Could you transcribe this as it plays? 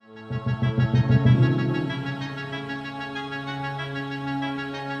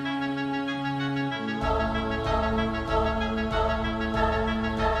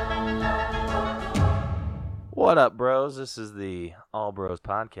What up, bros? This is the All Bros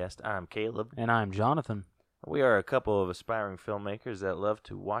Podcast. I'm Caleb. And I'm Jonathan. We are a couple of aspiring filmmakers that love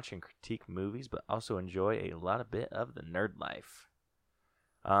to watch and critique movies, but also enjoy a lot of bit of the nerd life.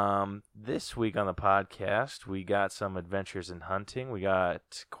 This week on the podcast, we got some adventures in hunting. We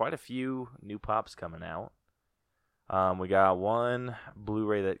got quite a few new pops coming out. We got one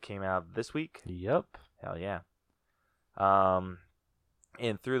Blu-ray that came out this week. Yep. Hell yeah. And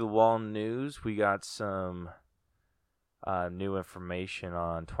through the wall news, we got some new information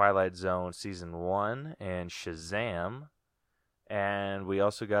on Twilight Zone Season 1 and Shazam. And we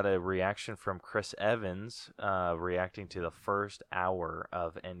also got a reaction from Chris Evans reacting to the first hour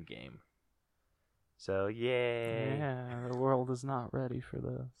of Endgame. So, yay. Yeah, the world is not ready for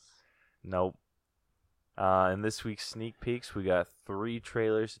this. Nope. In this week's sneak peeks, we got 3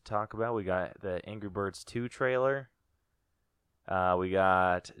 trailers to talk about. We got the Angry Birds 2 trailer. We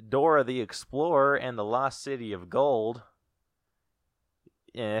got Dora the Explorer and the Lost City of Gold.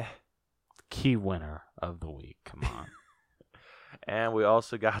 Key winner of the week. Come on. And we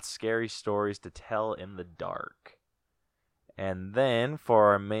also got Scary Stories to Tell in the Dark. And then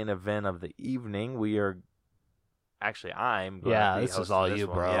for our main event of the evening, we are actually I'm going to be this is hosting all this you,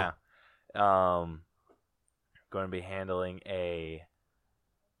 one. bro. Yeah. Going to be handling a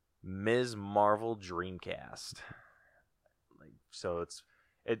Ms. Marvel Dreamcast. So it's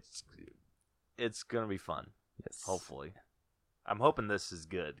going to be fun. Yes. Hopefully. I'm hoping this is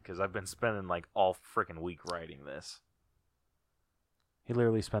good because I've been spending like all freaking week writing this. He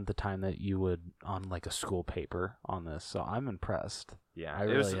literally spent the time that you would on like a school paper on this, so I'm impressed. Yeah,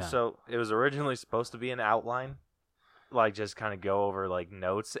 It was originally supposed to be an outline, like just kind of go over like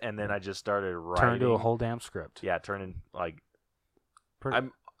notes, and then I just started writing. Turn into a whole damn script. Yeah, turning like Pretty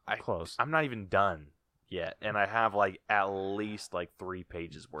close. I'm not even done yet, and I have like at least like 3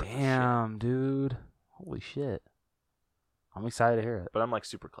 pages worth. Damn, dude! Holy shit! I'm excited to hear it. But I'm like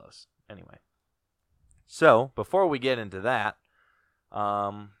super close. Anyway, so before we get into that,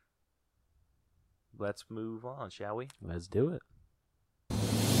 let's move on, shall we? Let's do it.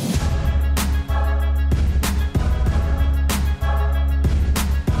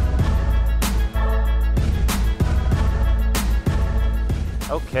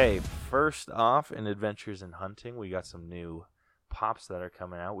 Okay, first off, in Adventures in Hunting, we got some new pops that are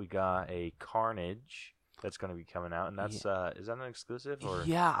coming out. We got a Carnage that's going to be coming out, and that's is that an exclusive? Or?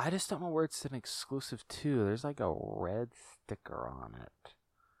 Yeah, I just don't know where it's an exclusive to. There's like a red sticker on it,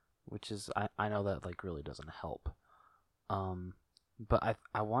 which is I know that like really doesn't help. But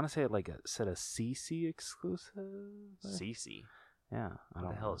I want to say it like said a CC exclusive. CC. Yeah, What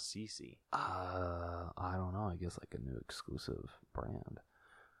the hell is CC? I don't know. I guess like a new exclusive brand.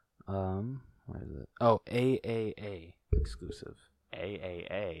 Where is it? Oh, AAA exclusive.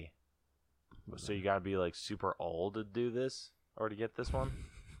 AAA. So you gotta be like super old to do this or to get this one?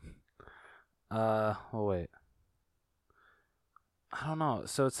 Oh wait. I don't know.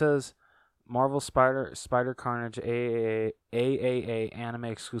 So it says Marvel Spider Carnage AAA anime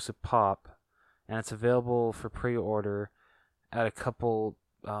exclusive pop, and it's available for pre-order at a couple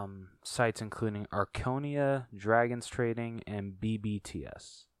sites including Arconia, Dragons Trading, and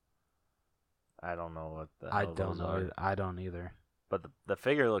BBTS. I don't know what the hell those are. I don't either. But the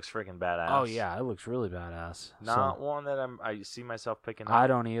figure looks freaking badass. Oh yeah, it looks really badass. Not one that I see myself picking up. I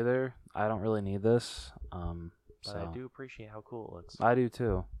don't either. I don't really need this. But I do appreciate how cool it looks. I do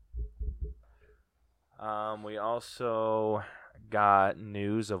too. We also got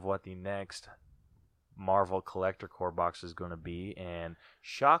news of what the next Marvel Collector Core box is going to be, and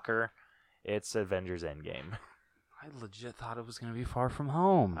shocker, it's Avengers Endgame. I legit thought it was going to be Far From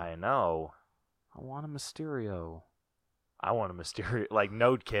Home. I know. I want a Mysterio. I want a Mysterio. Like,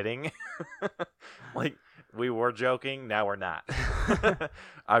 no kidding. Like, we were joking, now we're not.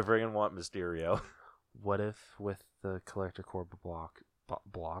 I friggin' want Mysterio. What if with the Collector Core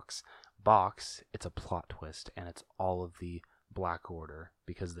box, it's a plot twist, and it's all of the Black Order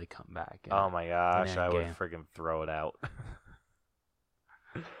because they come back. Oh my gosh, I would friggin' throw it out.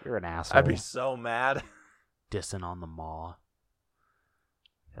 You're an asshole. I'd be so mad. Dissing on the Maw.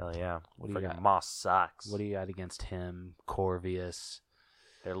 Hell yeah. What do you got? Maw sucks. What do you got against him? Corvius.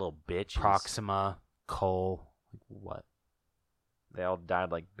 They're little bitches. Proxima. Cole. Like, what? They all died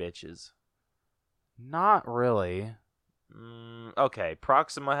like bitches. Not really. Okay,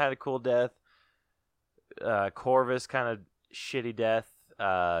 Proxima had a cool death. Corvus kind of shitty death.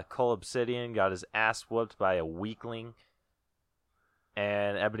 Cole Obsidian got his ass whooped by a weakling.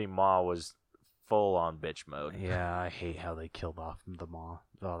 And Ebony Maw was full on bitch mode. Yeah, I hate how they killed off the Maw.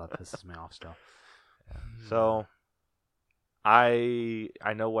 Oh, that pisses me off still. Yeah. So I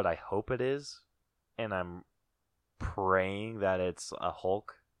know what I hope it is, and I'm praying that it's a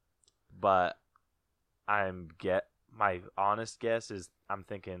Hulk, but my honest guess is I'm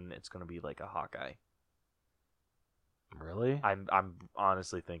thinking it's gonna be like a Hawkeye. Really? I'm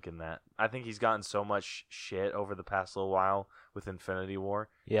honestly thinking that. I think he's gotten so much shit over the past little while with Infinity War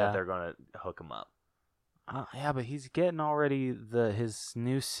that they're gonna hook him up. Yeah, but he's getting already his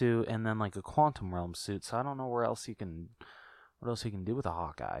new suit and then like a Quantum Realm suit, so I don't know what else he can do with a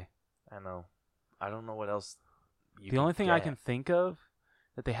Hawkeye. I know. I don't know what else. The only thing I can think of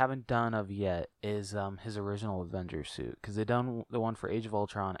that they haven't done of yet is his original Avenger suit, because they done the one for Age of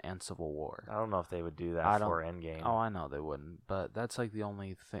Ultron and Civil War. I don't know if they would do that for Endgame. Oh, I know they wouldn't, but that's like the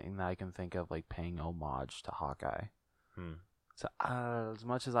only thing that I can think of, like paying homage to Hawkeye. So as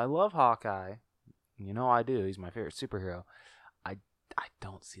much as I love Hawkeye, you know I do. He's my favorite superhero. I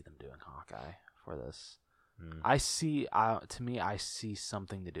don't see them doing Hawkeye for this. I see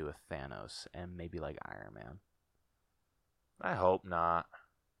something to do with Thanos and maybe like Iron Man. I hope not.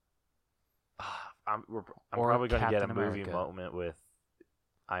 I'm probably going to get a movie moment with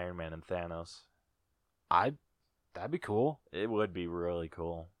Iron Man and Thanos. That'd be cool. It would be really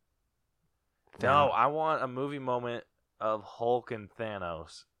cool. No, I want a movie moment of Hulk and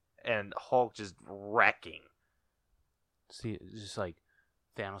Thanos, and Hulk just wrecking. See, just like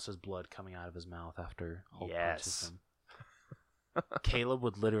Thanos' blood coming out of his mouth after Hulk punches him. Caleb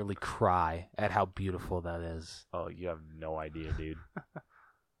would literally cry at how beautiful that is. Oh, you have no idea, dude.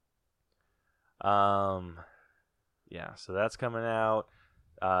 Yeah, so that's coming out.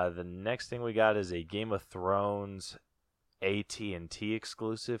 The next thing we got is a Game of Thrones AT&T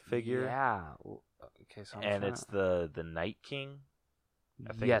exclusive figure. Yeah. Okay, so it's the Night King.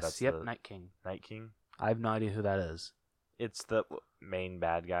 Night King. Night King. I have no idea who that is. It's the main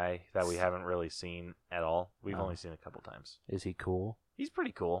bad guy that we haven't really seen at all. We've only seen a couple times. Is he cool? He's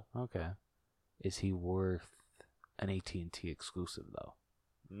pretty cool. Okay. Is he worth an AT&T exclusive, though?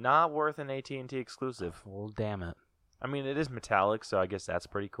 Not worth an AT&T exclusive. Well, damn it. I mean, it is metallic, so I guess that's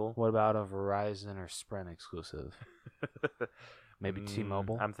pretty cool. What about a Verizon or Sprint exclusive? Maybe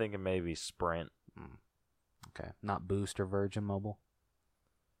T-Mobile? I'm thinking maybe Sprint. Okay. Not Boost or Virgin Mobile?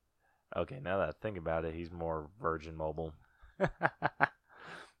 Okay, now that I think about it, he's more Virgin Mobile. All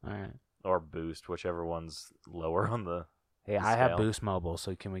right. Or Boost, whichever one's lower on the Hey, I have Boost Mobile,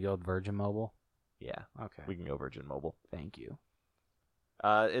 so can we go with Virgin Mobile? Yeah. Okay. We can go Virgin Mobile. Thank you.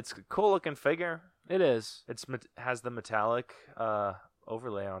 It's a cool looking figure. It is. It has the metallic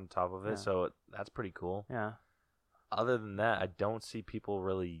overlay on top of it, so that's pretty cool. Yeah. Other than that, I don't see people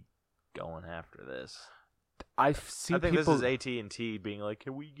really going after this. I think this is AT&T being like,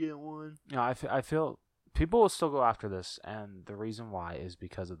 "Can we get one?" Yeah, I feel people will still go after this, and the reason why is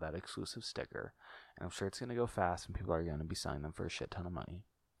because of that exclusive sticker. And I'm sure it's going to go fast, and people are going to be selling them for a shit ton of money.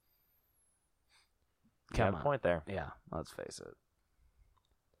 Got a point there. Yeah, let's face it.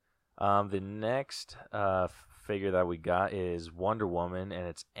 The next figure that we got is Wonder Woman, and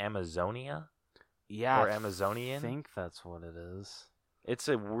it's Amazonia. Yeah, or Amazonian. I think that's what it is. It's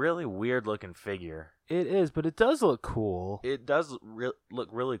a really weird looking figure. It is, but it does look cool. It does look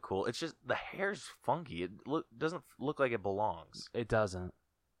really cool. It's just the hair's funky. It doesn't look like it belongs. It doesn't.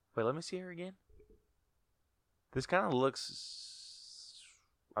 Wait, let me see her again. This kind of looks...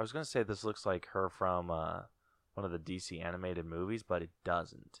 I was going to say this looks like her from one of the DC animated movies, but it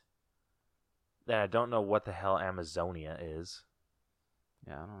doesn't. And I don't know what the hell Amazonia is.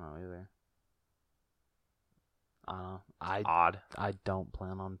 Yeah, I don't know either. Odd. I don't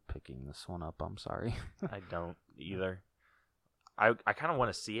plan on picking this one up. I'm sorry. I don't either. I kind of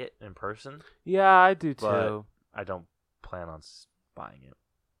want to see it in person. Yeah, I do too. But I don't plan on buying it.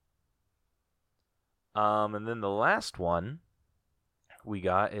 And then the last one we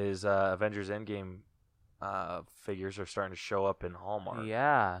got is Avengers Endgame figures are starting to show up in Hallmark.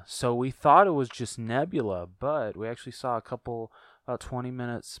 Yeah. So we thought it was just Nebula, but we actually saw a couple, about 20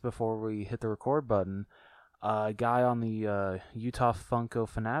 minutes before we hit the record button, a guy on the Utah Funko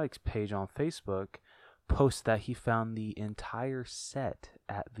Fanatics page on Facebook post that he found the entire set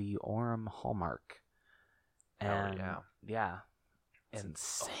at the Orem Hallmark. And yeah. It's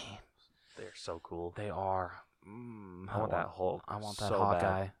insane. They're so cool. They are. I want that Hulk. I want that so Hawkeye.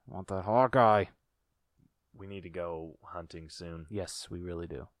 bad. I want that Hawkeye. We need to go hunting soon. Yes, we really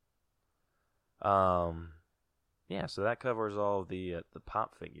do. Yeah, so that covers all of the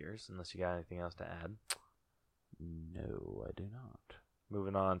pop figures, unless you got anything else to add. No, I do not.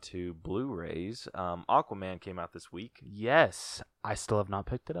 Moving on to Blu-rays. Aquaman came out this week. Yes, I still have not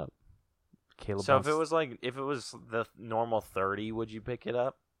picked it up. Caleb so if it was the normal 30, would you pick it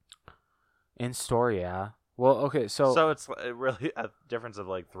up? In store, yeah. Well, okay, so it's really a difference of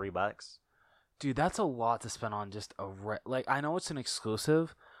like $3. Dude, that's a lot to spend on just like, I know it's an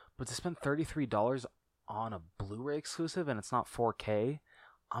exclusive, but to spend $33 on a Blu-ray exclusive and it's not 4K,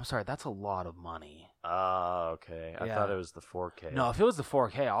 I'm sorry, that's a lot of money. Oh, okay. I Yeah. thought it was the 4K. No, if it was the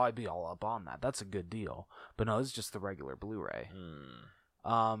 4K, I'd be all up on that. That's a good deal. But no, it's just the regular Blu-ray.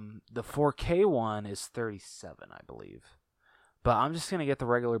 The 4K one is $37, I believe. But I'm just gonna get the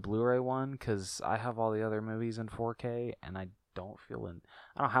regular Blu-ray one because I have all the other movies in 4K, and I don't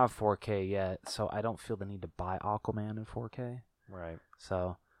have 4K yet, so I don't feel the need to buy Aquaman in 4K. Right.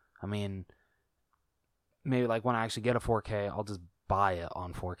 So, I mean, maybe like when I actually get a 4K, I'll just buy it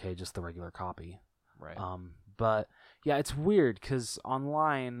on 4K, just the regular copy. Right. But yeah, it's weird because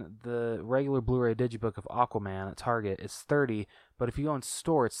online the regular Blu-ray digibook of Aquaman at Target is $30, but if you go in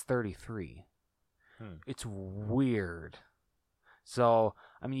store, it's $33. It's weird. So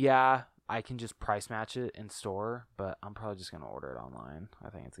I mean, yeah, I can just price match it in store, but I'm probably just gonna order it online. I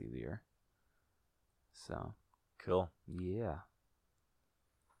think it's easier. So Cool. yeah.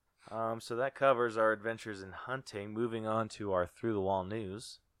 So that covers our adventures in hunting. Moving on to our Through the Wall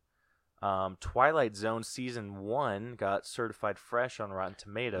news. Twilight Zone Season 1 got certified fresh on Rotten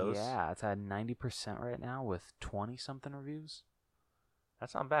Tomatoes. Yeah, it's at 90% right now with 20-something reviews.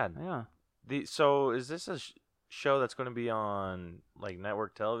 That's not bad. Yeah. So is this a show that's going to be on like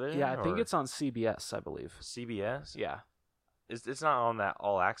network television? Yeah, I think it's on CBS, I believe. CBS? Yeah. It's not on that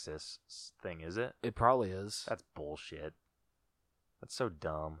All Access thing, is it? It probably is. That's bullshit. That's so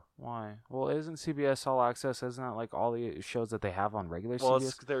dumb. Why? Well, isn't CBS All Access? Isn't that like all the shows that they have on regular Well, CBS?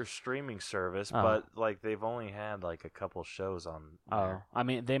 it's their streaming service, Oh. but like they've only had like a couple shows on Oh, there. I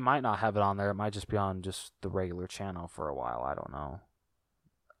mean, they might not have it on there. It might just be on just the regular channel for a while. I don't know.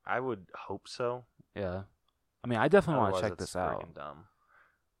 I would hope so. Yeah. I mean, I definitely want to Otherwise, check it's this out. freaking dumb.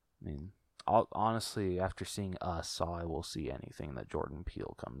 I mean, honestly, after seeing Us, I will see anything that Jordan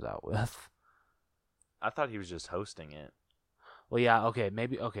Peele comes out with. I thought he was just hosting it. Well, yeah, okay,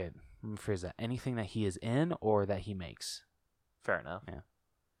 maybe, okay, let me phrase that. Anything that he is in or that he makes. Fair enough. Yeah.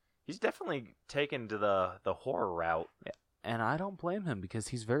 He's definitely taken to the horror route. Yeah. And I don't blame him because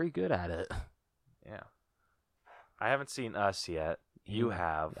he's very good at it. Yeah. I haven't seen Us yet. You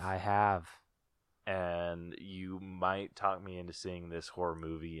have. I have. And you might talk me into seeing this horror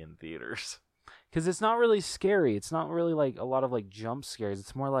movie in theaters. Because it's not really scary. It's not really like a lot of like jump scares.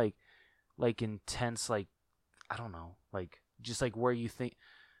 It's more like intense, like, I don't know, like just like where you think,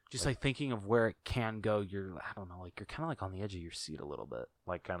 just like thinking of where it can go. I don't know, like you're kind of like on the edge of your seat a little bit.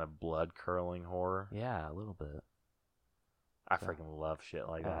 Like kind of blood curdling horror. Yeah, a little bit. I freaking love shit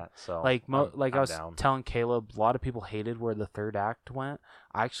like Yeah. that. So Like I'm I was down. telling Caleb, a lot of people hated where the third act went.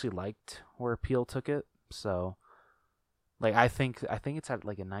 I actually liked where Peele took it. So, like, I think it's at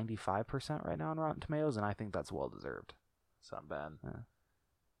like a 95% right now on Rotten Tomatoes, and I think that's well deserved. It's not bad. Yeah.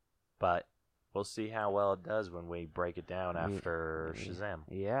 But we'll see how well it does when we break it down after Shazam.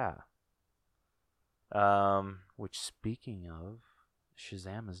 Yeah. Which, speaking of,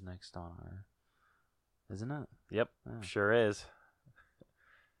 Shazam is next on our, isn't it? Yep, Yeah. sure is.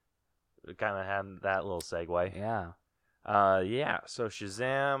 We kind of had that little segue. Yeah. So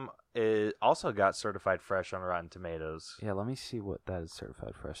Shazam also got certified fresh on Rotten Tomatoes. Yeah, let me see what that is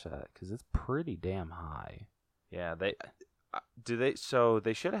certified fresh at, because it's pretty damn high. Yeah, they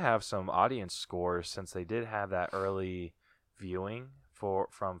should have some audience scores since they did have that early viewing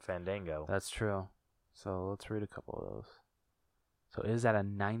from Fandango. That's true. So let's read a couple of those. So it is at a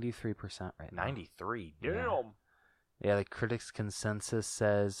 93% right now. 93. Yeah. Damn. Yeah, the critics' consensus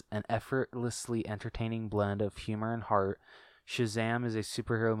says an effortlessly entertaining blend of humor and heart. Shazam is a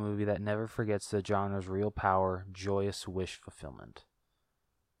superhero movie that never forgets the genre's real power, joyous wish fulfillment.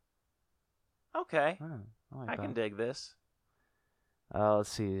 Okay. I I can dig this. Let's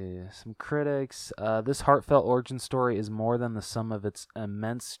see. Some critics. This heartfelt origin story is more than the sum of its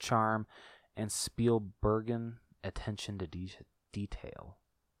immense charm and Spielbergian attention to detail.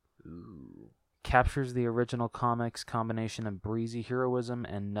 Ooh. Captures the original comics combination of breezy heroism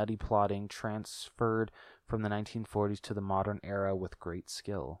and nutty plotting transferred from the 1940s to the modern era with great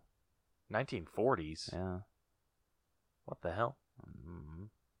skill. 1940s? Yeah. What the hell? Mm-hmm.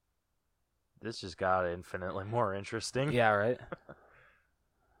 This just got infinitely more interesting. Yeah, right?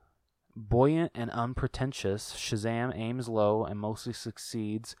 Buoyant and unpretentious, Shazam aims low and mostly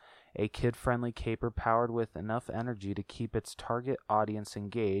succeeds. A kid-friendly caper powered with enough energy to keep its target audience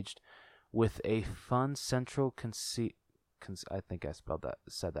engaged, with a fun central conceit. I think I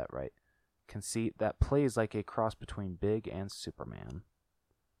said that right. Conceit that plays like a cross between Big and Superman.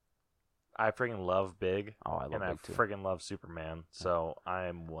 I freaking love Big. Oh, I love and I Big too. freaking love Superman. So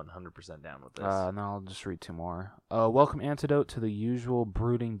I'm 100% down with this. And I'll just read two more. Welcome antidote to the usual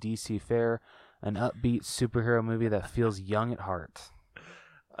brooding DC fare. An upbeat superhero movie that feels young at heart.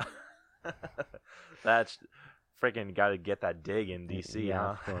 That's freaking got to get that dig in DC, Yeah, huh?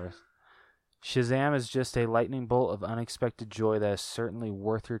 of course. Shazam is just a lightning bolt of unexpected joy that is certainly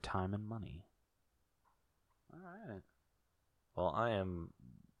worth your time and money. All right. Well,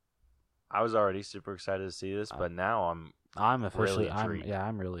 I was already super excited to see this, but now I'm officially really intrigued.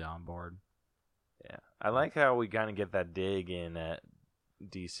 I'm really on board. Yeah. I like how we kind of get that dig in at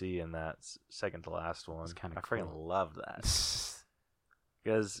DC in that second to last one. It's kinda I freaking cool. love that.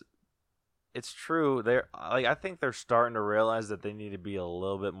 Because it's true. I think they're starting to realize that they need to be a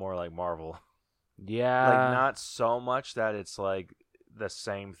little bit more like Marvel. Yeah. Like, not so much that it's like the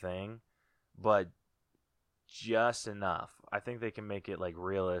same thing, but just enough. I think they can make it like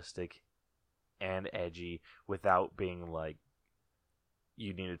realistic and edgy without being like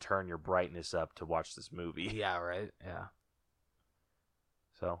you need to turn your brightness up to watch this movie. Yeah, right. Yeah.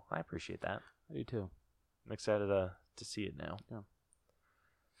 So I appreciate that. I do too. I'm excited to see it now. Yeah.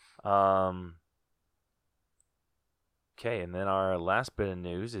 Okay, and then our last bit of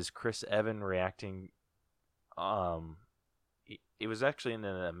news is Chris Evans reacting. It was actually in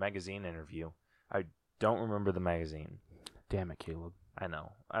a magazine interview. I don't remember the magazine. Damn it, Caleb. I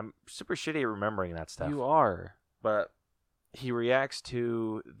know. I'm super shitty at remembering that stuff. You are. But he reacts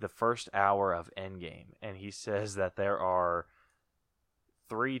to the first hour of Endgame, and he says that there are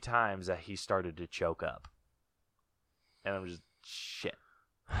 3 times that he started to choke up. And I'm just, shit.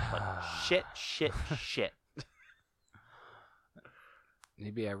 Like, shit.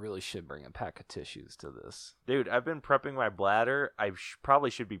 Maybe I really should bring a pack of tissues to this. Dude, I've been prepping my bladder. I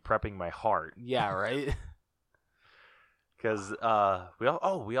probably should be prepping my heart. Yeah, right? Because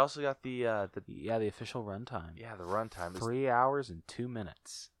we also got the official runtime. Yeah, the runtime. 3 hours and 2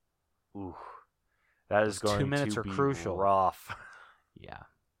 minutes. Ooh, that is Those going 2 minutes to are be crucial. rough. Yeah.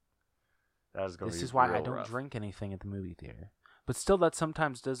 That is going to be This is why real I don't rough. drink anything at the movie theater. But still, that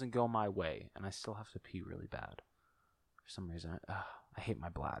sometimes doesn't go my way, and I still have to pee really bad. For some reason, I hate my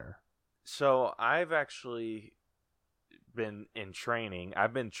bladder. So I've actually been in training.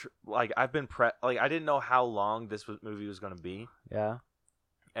 I've been I didn't know how long this movie was going to be. Yeah.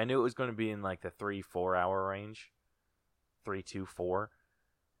 I knew it was going to be in like the 3-4 hour range, 3 to 4,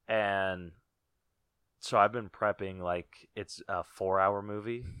 and so I've been prepping like it's a 4-hour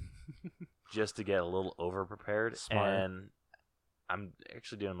movie just to get a little over prepared. Smart. And I'm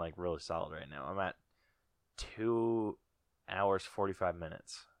actually doing like really solid right now. I'm at 2 hours 45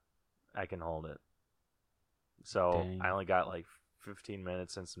 minutes. I can hold it. So Dang. I only got like 15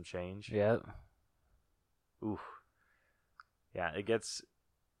 minutes and some change. Yep. Oof. Yeah, it gets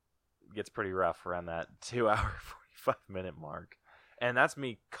pretty rough around that 2 hour 45 minute mark. And that's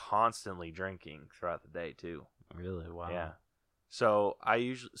me constantly drinking throughout the day too. Really? Wow. Yeah. So I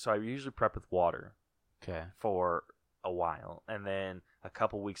usually prep with water Okay. for a while, and then a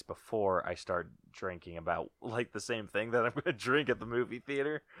couple weeks before I start drinking about like the same thing that I'm going to drink at the movie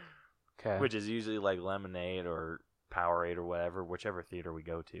theater, Okay. which is usually like lemonade or Powerade or whatever, whichever theater we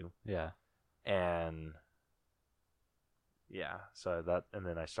go to. Yeah. And yeah, and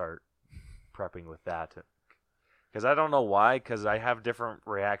then I start prepping with that because I don't know why, because I have different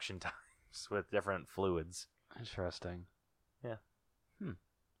reaction times with different fluids. Interesting. Yeah. All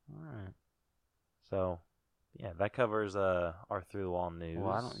right. So yeah, that covers our through the wall news.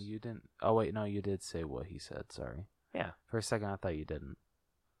 Well, you didn't. Oh wait, no, you did say what he said. Sorry. Yeah. For a second, I thought you didn't.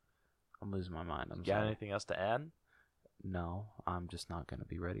 I'm losing my mind. I'm Got sorry. anything else to add? No, I'm just not going to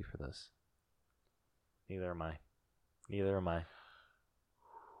be ready for this. Neither am I.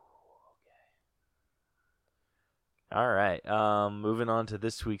 All right. Moving on to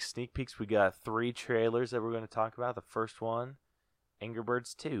this week's sneak peeks, we got 3 trailers that we're going to talk about. The first one, Angry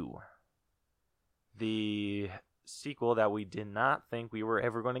Birds 2. The sequel that we did not think we were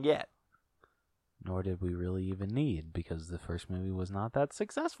ever going to get. Nor did we really even need, because the first movie was not that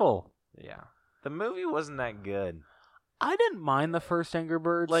successful. Yeah. The movie wasn't that good. I didn't mind the first Angry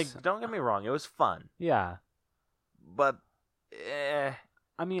Birds. Like, don't get me wrong, it was fun. Yeah. But,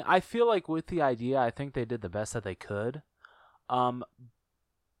 I mean, I feel like with the idea, I think they did the best that they could.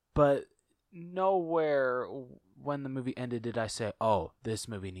 But nowhere when the movie ended did I say, oh, this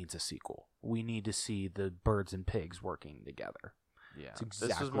movie needs a sequel. We need to see the birds and pigs working together. yeah. It's This was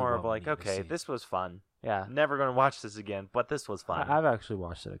exactly more what of we like, need to okay, see. this was fun. Yeah. Never going to watch this again, but this was fun. I've actually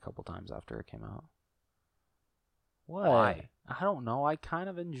watched it a couple times after it came out. What? Why? I don't know. I kind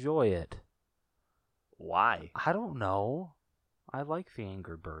of enjoy it. Why? I don't know. I like the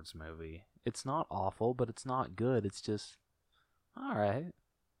Angry Birds movie. It's not awful, but it's not good. It's just all right.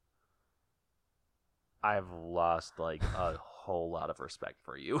 I've lost like a whole lot of respect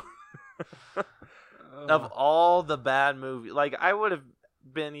for you. Of all the bad movies, like I would have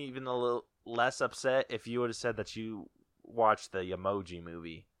been even a little less upset if you would have said that you watched the Emoji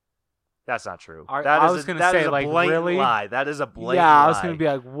Movie. That's not true. I was gonna say, is a like, blatant really? lie. That is a blatant yeah, lie. I was gonna be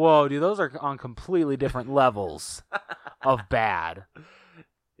like, whoa, dude, those are on completely different levels of bad.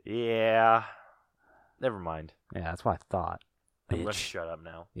 Yeah. Never mind. Yeah, that's what I thought. I'm gonna Bitch. shut up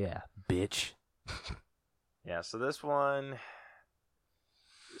now. Yeah, bitch. Yeah, so this one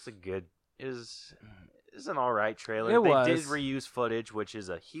is an alright trailer. They did reuse footage, which is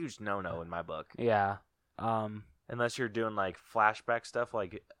a huge no-no in my book. Yeah. Unless you're doing like flashback stuff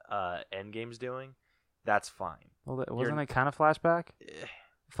like Endgame's doing, that's fine. Well, wasn't it kind of flashback?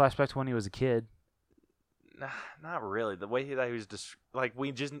 Flashback to when he was a kid. Not really. The way that he was just like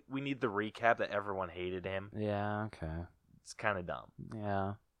we need the recap that everyone hated him. Yeah, okay. It's kind of dumb.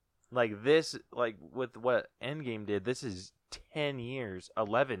 Yeah. Like this, like with what Endgame did, this is 10 years,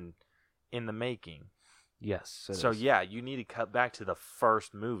 11 in the making. Yes. So yeah, you need to cut back to the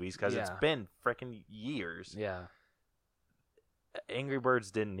first movies because it's Yeah. been freaking years. Yeah. Angry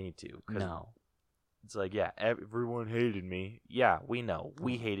Birds didn't need to. No. It's like, yeah, everyone hated me. Yeah, we know.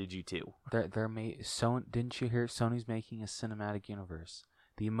 We hated you too. Didn't you hear Sony's making a cinematic universe?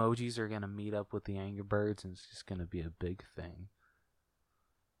 The emojis are gonna meet up with the Angry Birds, and it's just gonna be a big thing.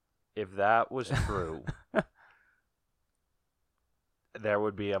 If that was true, there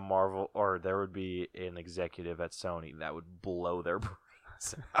would be there would be an executive at Sony that would blow their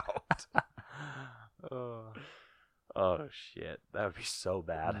brains out. Oh shit, that would be so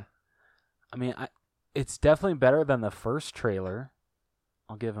bad. I mean, it's definitely better than the first trailer.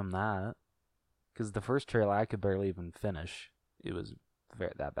 I'll give him that, because the first trailer I could barely even finish. It was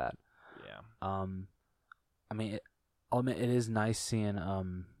that bad. Yeah. I mean, I'll admit it is nice seeing a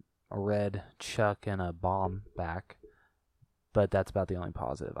Red, Chuck, and a Bomb back, but that's about the only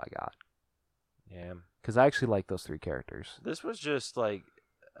positive I got. Yeah. Because I actually like those three characters. This was just like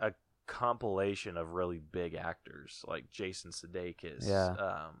a compilation of really big actors like Jason Sudeikis,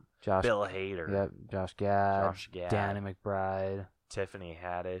 Bill Hader, Yep, Josh Gad, Danny McBride, Tiffany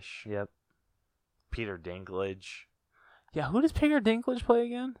Haddish, yep, Peter Dinklage. Yeah, who does Peter Dinklage play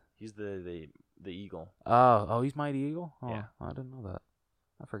again? He's the eagle. Oh, he's Mighty Eagle? Oh, yeah. I didn't know that.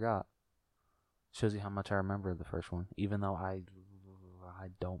 I forgot. Shows you how much I remember the first one, even though I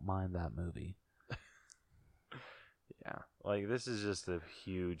don't mind that movie. Yeah, like this is just a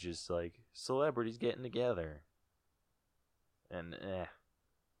huge, just like celebrities getting together, and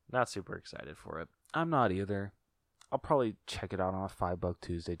not super excited for it. I'm not either. I'll probably check it out on a $5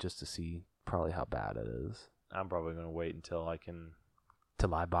 Tuesday just to see probably how bad it is. I'm probably gonna wait until I can.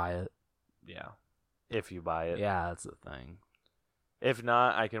 Till I buy it. Yeah, if you buy it. Yeah, that's the thing. If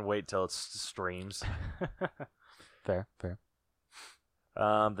not, I can wait till it streams. Fair.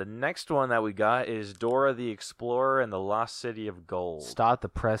 The next one that we got is Dora the Explorer and the Lost City of Gold. Stop the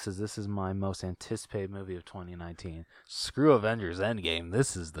presses. This is my most anticipated movie of 2019. Screw Avengers Endgame.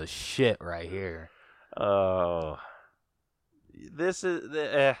 This is the shit right here. Oh. This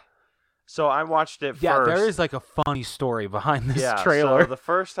is... So I watched it first. Yeah, there is like a funny story behind this trailer. So the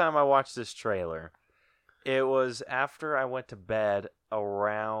first time I watched this trailer, it was after I went to bed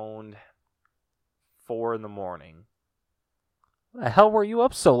around 4 a.m. The hell were you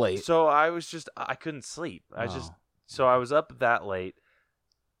up so late? So I couldn't sleep. So I was up that late,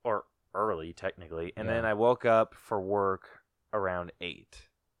 or early technically, and then I woke up for work around 8.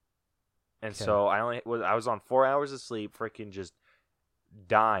 And so I was on 4 hours of sleep, freaking just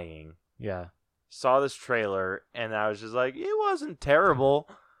dying. Yeah. Saw this trailer, and I was just like, it wasn't terrible.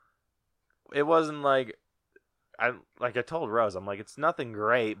 It wasn't like I told Rose, I'm like, it's nothing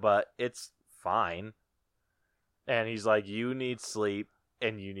great, but it's fine. And he's like, you need sleep,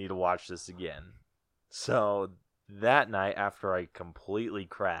 and you need to watch this again. So that night, after I completely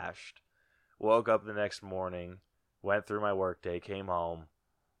crashed, woke up the next morning, went through my workday, came home,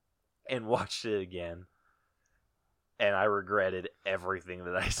 and watched it again. And I regretted everything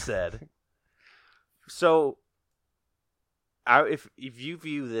that I said. So, if you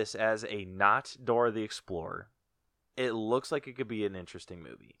view this as a not Dora the Explorer, it looks like it could be an interesting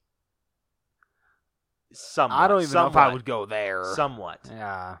movie. Somewhat. I don't even know if I would go there. Somewhat.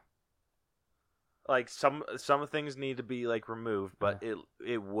 Yeah. Like some things need to be like removed, but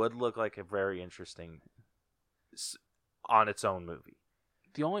it would look like a very interesting on its own movie.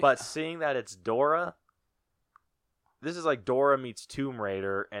 But seeing that it's Dora, this is like Dora meets Tomb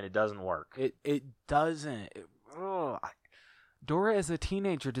Raider, and it doesn't work. It doesn't. Dora as a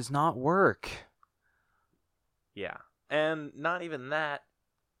teenager does not work. Yeah. And not even that.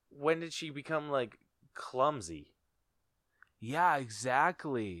 When did she become like clumsy? Yeah,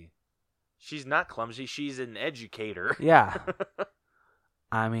 exactly. She's not clumsy. She's an educator. Yeah.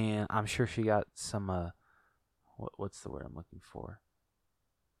 I mean, I'm sure she got some, what's the word I'm looking for?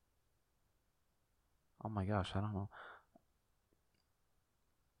 Oh my gosh, I don't know.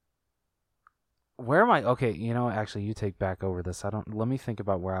 Where am I? Okay, actually, you take back over this. Let me think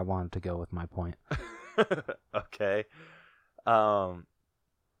about where I wanted to go with my point. Okay.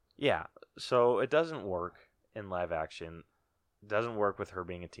 Yeah, so it doesn't work in live action. It doesn't work with her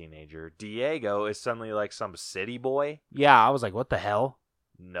being a teenager. Diego is suddenly like some city boy. Yeah, I was like, what the hell?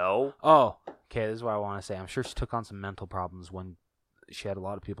 No. Oh, okay, this is what I want to say. I'm sure she took on some mental problems when she had a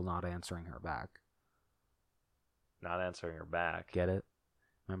lot of people not answering her back. Not answering her back. Get it?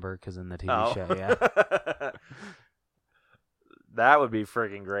 Remember? Because in the TV show, yeah. That would be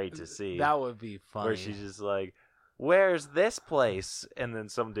freaking great to see. That would be funny. Where she's just like, where's this place? And then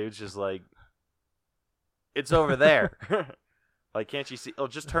some dude's just like, it's over there. Like, can't you see? Oh,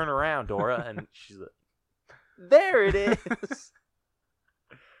 just turn around, Dora. And she's like, there it is.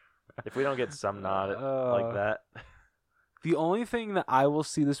 If we don't get some nod like that. The only thing that I will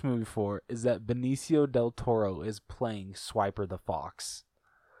see this movie for is that Benicio del Toro is playing Swiper the Fox.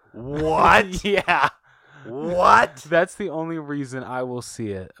 What? Yeah. What? That's the only reason I will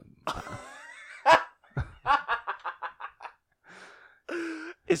see it.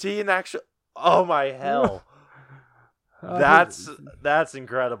 Is he an actual... Oh, my hell. That's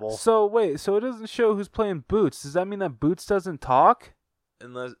incredible. So, wait. So, it doesn't show who's playing Boots. Does that mean that Boots doesn't talk?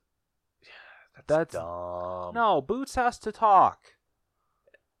 Unless... That's dumb. No, Boots has to talk.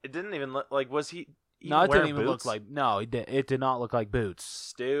 It didn't even look like... Was he... No, it didn't even boots? look like... No, it did not look like Boots.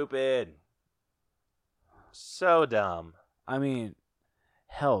 Stupid. So dumb. I mean,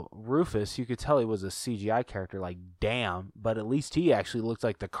 hell, Rufus, you could tell he was a CGI character, like, damn, but at least he actually looked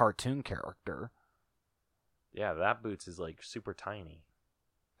like the cartoon character. Yeah, that Boots is, like, super tiny.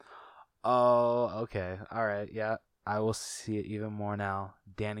 Oh, okay. All right, yeah. I will see it even more now.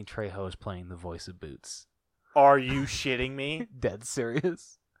 Danny Trejo is playing the voice of Boots. Are you shitting me? Dead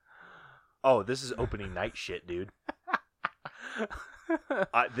serious? Oh, this is opening night shit, dude.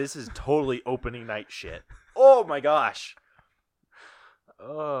 This is totally opening night shit. Oh my gosh.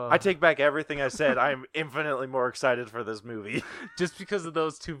 I take back everything I said. I am infinitely more excited for this movie. Just because of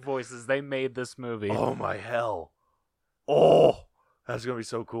those two voices, they made this movie. Oh my hell. Oh, that's going to be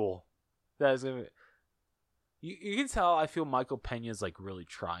so cool. That is gonna be... You can tell I feel Michael Peña's like really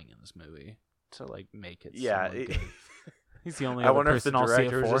trying in this movie to like make it good. He's the only other person I'll see it for. I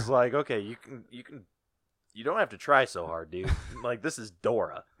wonder if the director is just like, okay, you don't have to try so hard, dude. Like, this is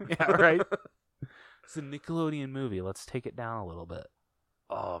Dora. Yeah, right? It's a Nickelodeon movie. Let's take it down a little bit.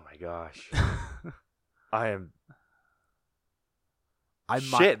 Oh my gosh.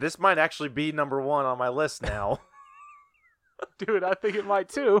 Shit, this might actually be number 1 on my list now. Dude, I think it might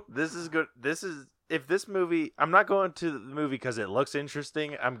too. This is good. If this movie, I'm not going to the movie because it looks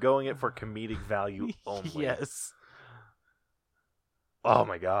interesting. I'm going it for comedic value only. Yes. Oh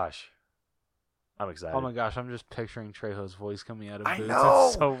my gosh. I'm excited. Oh my gosh, I'm just picturing Trejo's voice coming out of Boots. I know.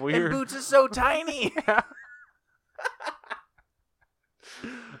 It's so weird. And Boots is so tiny.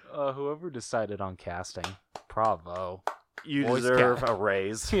 Whoever decided on casting, bravo. You deserve a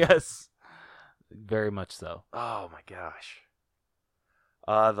raise. Yes. Very much so. Oh my gosh.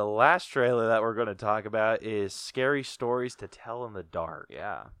 The last trailer that we're going to talk about is Scary Stories to Tell in the Dark.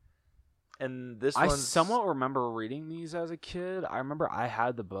 Yeah. And this I somewhat remember reading these as a kid. I remember I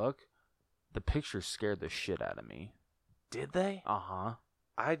had the book. The pictures scared the shit out of me. Did they? Uh-huh.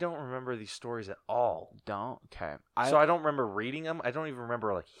 I don't remember these stories at all. Don't? Okay. So I don't remember reading them. I don't even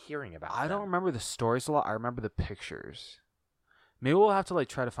remember like hearing about them. I don't remember the stories a lot. I remember the pictures. Maybe we'll have to like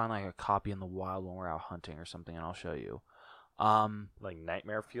try to find like a copy in the wild when we're out hunting or something, and I'll show you. Like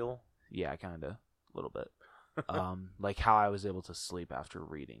Nightmare Fuel? Yeah, kind of. A little bit. Like how I was able to sleep after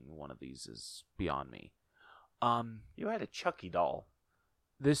reading one of these is beyond me. You had a Chucky doll.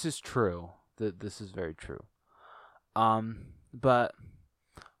 This is true. This is very true. But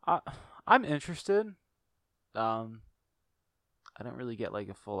I'm interested. I didn't really get like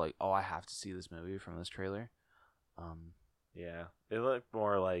a full like, oh, I have to see this movie from this trailer. Yeah, it looked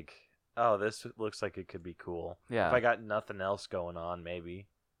more like, oh, this looks like it could be cool. Yeah. If I got nothing else going on, maybe.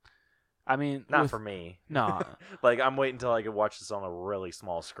 I mean, not for me. No. Like, I'm waiting until I can watch this on a really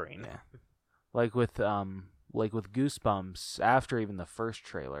small screen. Yeah. Like with Goosebumps, after even the first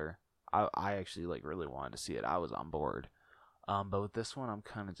trailer, I actually like really wanted to see it. I was on board. But with this one, I'm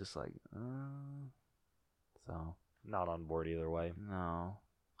kind of just like, so not on board either way. No.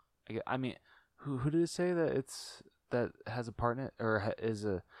 I mean, who did it say that has a part in it or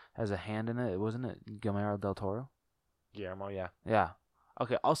has a hand in it? Wasn't it Guillermo del Toro? Guillermo, yeah. Yeah.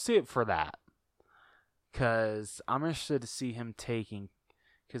 Okay, I'll see it for that. Because I'm interested to see him taking...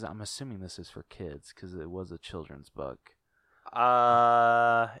 Because I'm assuming this is for kids, because it was a children's book.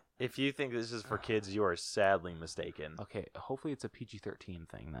 If you think this is for kids, you are sadly mistaken. Okay, hopefully it's a PG-13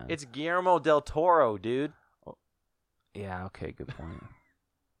 thing then. It's Guillermo del Toro, dude. Yeah, okay, good point.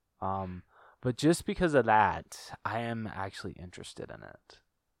 But just because of that, I am actually interested in it.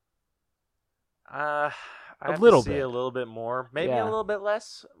 I A have little to see bit. a little bit more. Maybe Yeah. a little bit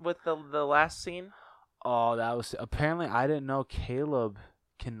less with the last scene. Oh, that was... Apparently, I didn't know Caleb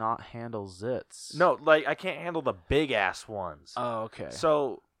cannot handle zits. No, like, I can't handle the big-ass ones. Oh, okay.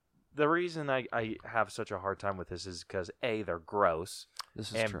 So, the reason I have such a hard time with this is because, A, they're gross. This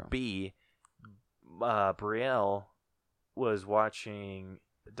is And true. B, Brielle was watching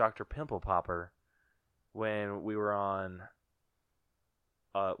Dr. Pimple Popper when we were on...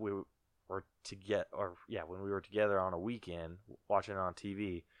 when we were together on a weekend watching it on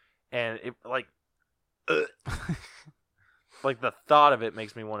TV, and it like the thought of it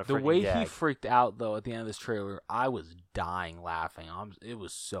makes me want to The freaking way gag. he freaked out though at the end of this trailer, I was dying laughing. It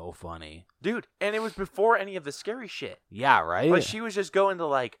was so funny. Dude, and it was before any of the scary shit. Yeah, right? Like she was just going to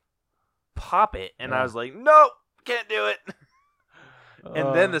like pop it, and I Yeah. was like, nope, can't do it.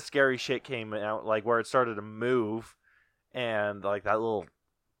 And then the scary shit came out, like where it started to move, and like that little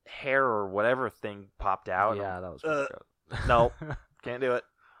hair or whatever thing popped out. Yeah, that was Uh, pretty good. Nope, can't do it.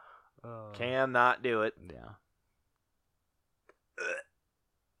 Uh, Cannot do it. Yeah.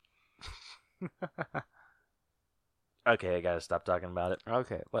 Okay, I gotta stop talking about it.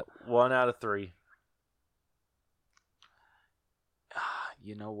 Okay, but 1 out of 3.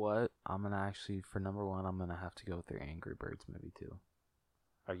 you know what? I'm gonna actually, for number one, I'm gonna have to go with the Angry Birds movie too.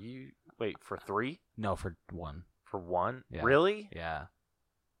 Are you wait for 3? No, for one. For 1? Yeah. Really? Yeah.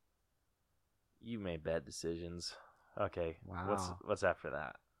 You made bad decisions. Okay. Wow. What's after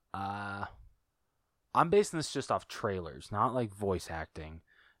that? I'm basing this just off trailers, not like voice acting.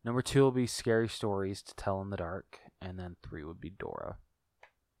 Number 2 will be Scary Stories to Tell in the Dark, and then 3 would be Dora.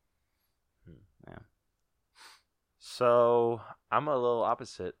 Yeah. So I'm a little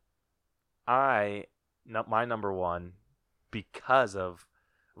opposite. My number 1, because of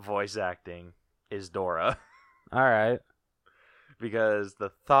voice acting, is Dora. All right. Because the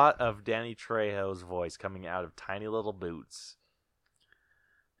thought of Danny Trejo's voice coming out of tiny little boots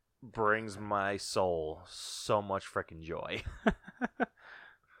brings my soul so much freaking joy.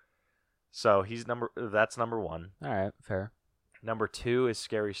 So that's number 1. All right. Fair. Number 2 is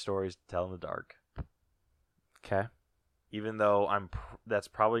Scary Stories to Tell in the Dark. Okay. Even though that's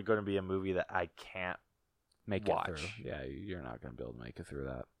probably going to be a movie that I can't Make watch. it through. Yeah, you're not gonna be able to make it through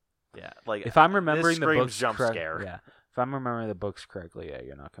that. Yeah, like If I'm remembering the screams books jump correct, scare. yeah. If I'm remembering the books correctly, yeah,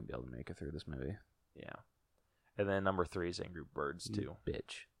 you're not gonna be able to make it through this movie. Yeah. And then number 3 is Angry Birds You 2.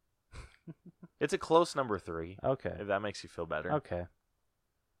 bitch. It's a close number 3. Okay. If that makes you feel better. Okay.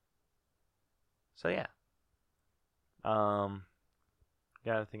 So yeah. Got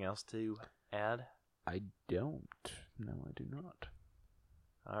anything else to add? I don't. No, I do not.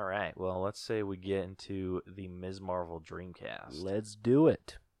 All right. Well, let's say we get into the Ms. Marvel Dreamcast. Let's do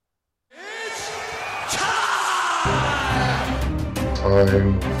it.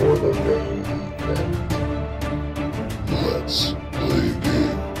 Time for the main event. Let's play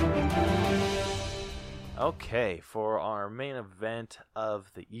game. Okay, for our main event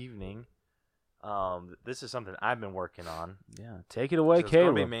of the evening, this is something I've been working on. Yeah. Take it away, So it's going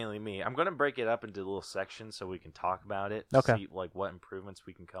to be Caleb. mainly me. I'm going to break it up into little sections so we can talk about it. Okay. See like what improvements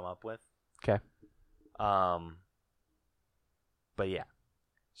we can come up with. Okay. But yeah.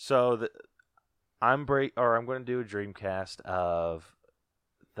 So I'm going to do a Dreamcast of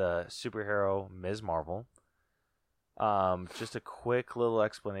the superhero Ms. Marvel. Just a quick little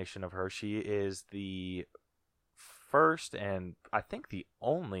explanation of her. She is the first and I think the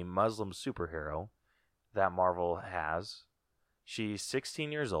only Muslim superhero that Marvel has. She's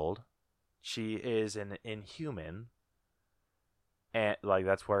 16 years old. She is an Inhuman, and like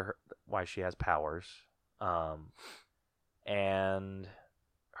that's why she has powers. And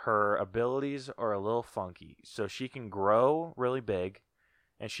her abilities are a little funky. So she can grow really big,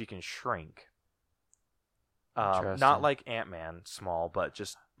 and she can shrink. Interesting. Not like Ant-Man, small, but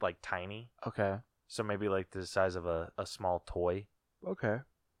just like tiny. Okay. So maybe like the size of a small toy. Okay.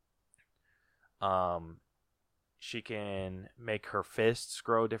 She can make her fists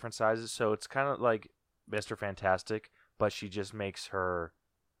grow different sizes. So it's kind of like Mr. Fantastic, but she just makes her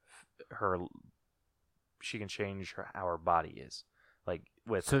she can change how her body is. Like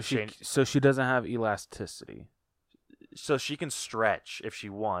with So she doesn't have elasticity. so she can stretch if she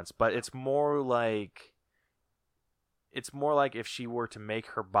wants, but it's more like it's more like if she were to make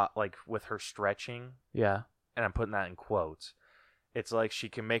her like with her stretching, Yeah. and I'm putting that in quotes. It's like she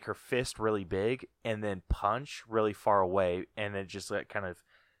can make her fist really big and then punch really far away, and then just like kind of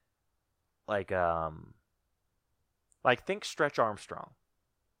like think Stretch Armstrong.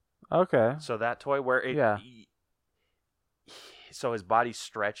 Okay. So that toy where it Yeah. so his body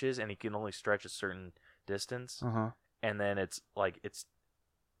stretches and he can only stretch a certain distance, Uh-huh. and then it's like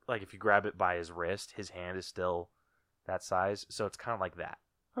if you grab it by his wrist, his hand is still that size, so it's kind of like that.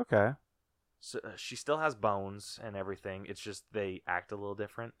 Okay. So she still has bones and everything. It's just they act a little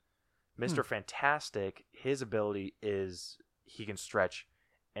different. Mr. Fantastic, his ability is he can stretch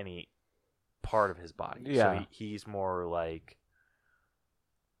any part of his body. Yeah. So he's more like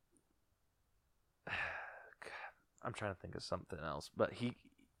I'm trying to think of something else, but he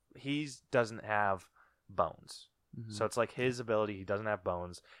doesn't have bones. Mhm. So it's like his ability, he doesn't have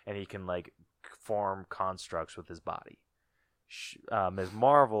bones, and he can like form constructs with his body. Ms.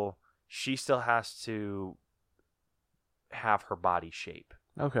 Marvel, she still has to have her body shape.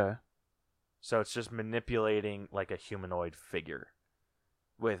 Okay. So it's just manipulating like a humanoid figure.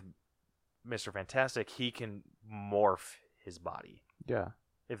 With Mr. Fantastic, he can morph his body, Yeah.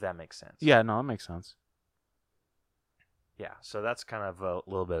 if that makes sense. Yeah, no, that makes sense. Yeah, so that's kind of a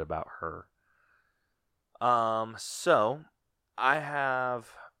little bit about her. So I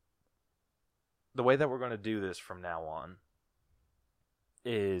have the way that we're going to do this from now on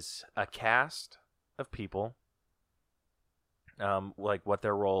is a cast of people, like what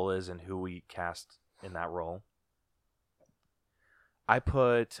their role is and who we cast in that role. I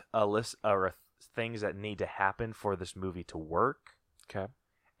put a list of things that need to happen for this movie to work. Okay.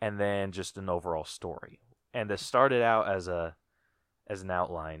 And then just an overall story. And this started out as an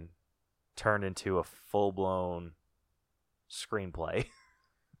outline, turned into a full-blown screenplay.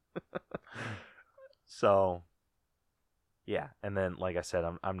 So, yeah. And then, like I said,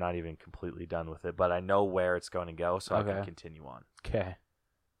 I'm not even completely done with it, but I know where it's going to go, so I can Okay. continue on. Okay.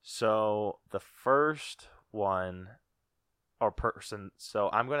 So the first one or person, so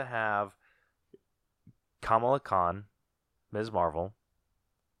I'm going to have Kamala Khan, Ms. Marvel,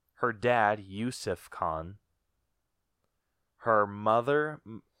 her dad, Yusuf Khan, her mother,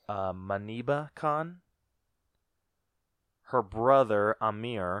 Maniba Khan, her brother,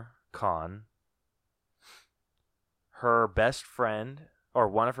 Amir Khan, her best friend, or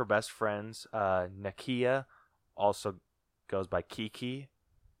one of her best friends, Nakia, also goes by Kiki,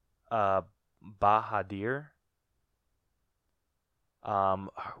 Bahadir,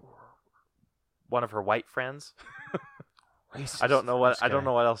 one of her white friends. I don't know what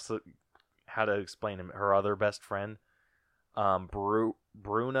else how to explain him. Her other best friend,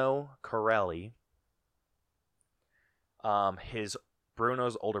 Bruno Corelli.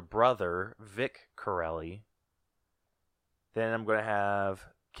 Bruno's older brother, Vic Corelli. Then I'm going to have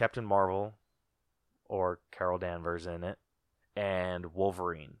Captain Marvel, or Carol Danvers, in it, and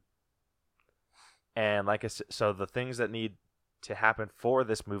Wolverine. And like I said, so the things that need to happen for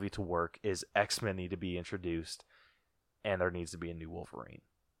this movie to work is X-Men need to be introduced, and there needs to be a new Wolverine.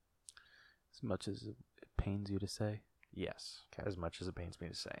 As much as it pains you to say. Yes, as much as it pains me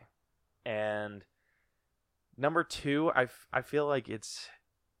to say. And number 2, I feel like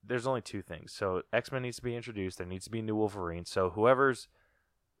there's only 2 things. So X-Men needs to be introduced. There needs to be a new Wolverine. So whoever's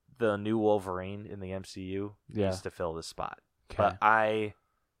the new Wolverine in the MCU needs to fill this spot. Okay. But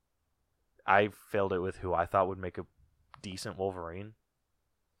I filled it with who I thought would make a decent Wolverine.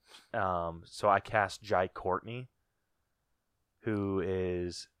 So I cast Jai Courtney, who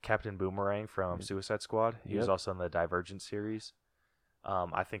is Captain Boomerang from Suicide Squad. He was also in the Divergent series.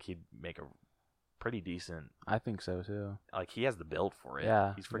 I think he'd make a pretty decent. I think so too. Like, he has the build for it.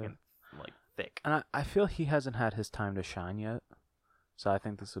 Yeah, He's freaking like thick. And I feel he hasn't had his time to shine yet. So I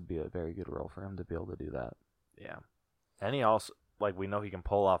think this would be a very good role for him to be able to do that. Yeah. And he also, like, we know he can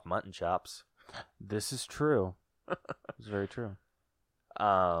pull off mutton chops. This is true. It's very true.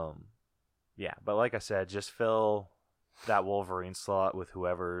 Yeah, but like I said, just fill that Wolverine slot with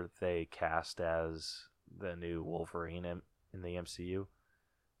whoever they cast as the new Wolverine in the MCU.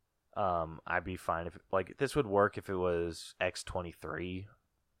 I'd be fine if, like, this would work if it was X-23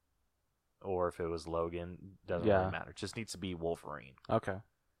 or if it was Logan. Doesn't really matter. It just needs to be Wolverine. Okay.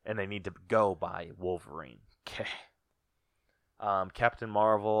 And they need to go by Wolverine. Okay. Captain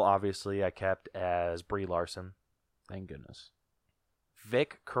Marvel, obviously, I kept as Brie Larson. Thank goodness.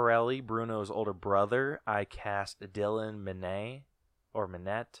 Vic Corelli, Bruno's older brother, I cast Dylan Minnette, or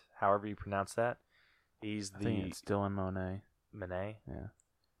Minette, however you pronounce that. He's I think it's Dylan Monet. Minnette.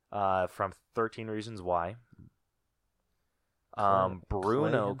 Yeah. From 13 Reasons Why. Clay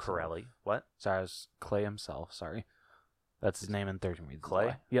Bruno himself. Corelli. What? Sorry, it was Clay himself. Sorry. That's his name in 13 Reasons Clay?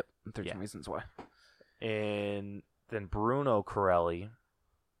 Why. Yep, in 13 Yeah. Reasons Why. And then Bruno Corelli,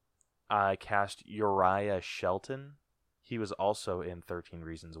 I cast Uriah Shelton. He was also in 13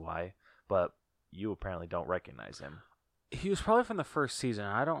 Reasons Why, but you apparently don't recognize him. He was probably from the first season.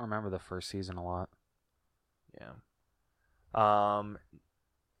 I don't remember the first season a lot. Yeah.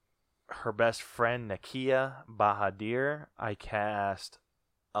 Her best friend, Nakia Bahadir, I cast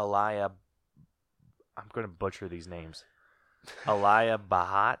Alaya. I'm going to butcher these names. Alaya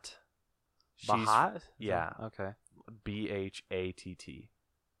Bahat. Bahat? Yeah. Okay. Bhatt.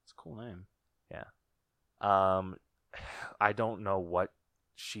 It's a cool name. I don't know what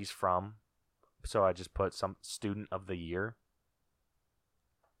she's from, so I just put some student of the year.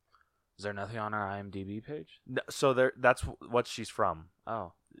 Is there nothing on our IMDb page? No, so that's what she's from.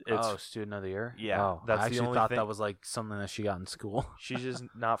 Oh. It's Student of the Year? Yeah, Oh, that's I the actually only thought thing- that was like something that she got in school. she's just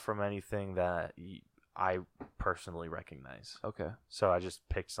not from anything that I personally recognize. Okay. So I just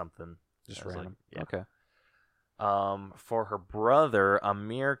picked something. Just I was like, random. yeah. Okay. For her brother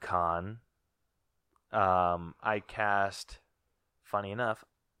Amir Khan, I cast, funny enough,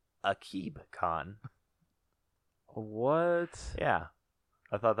 Akib Khan. What? Yeah,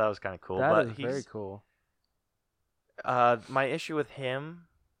 I thought that was kind of cool. That but is very cool. My issue with him,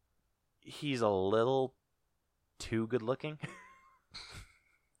 he's a little too good looking.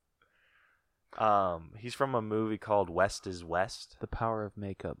 He's from a movie called West is West. The power of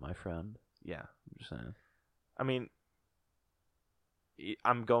makeup, my friend. Yeah. I'm just saying. I mean,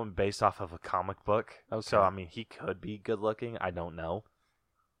 I'm going based off of a comic book. Okay. So, I mean, he could be good looking. I don't know.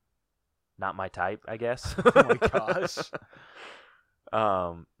 Not my type, I guess. Oh my gosh.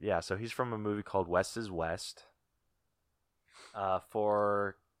 Yeah, so he's from a movie called West is West.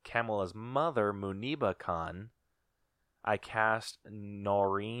 For Kamala's mother, Muniba Khan, I cast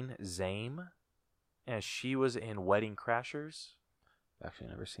Noreen Zaim, and she was in Wedding Crashers. Actually,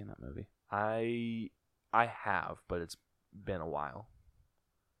 never seen that movie. I have, but it's been a while.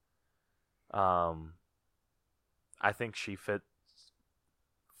 I think she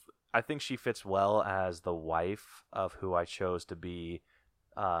fits well as the wife of who I chose to be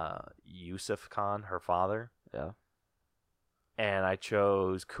Yusuf Khan, her father. Yeah. And I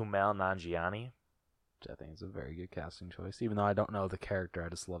chose Kumail Nanjiani. Which I think is a very good casting choice. Even though I don't know the character, I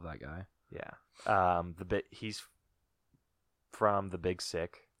just love that guy. Yeah. He's from The Big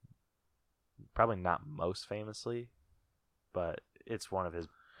Sick. Probably not most famously, but it's one of his.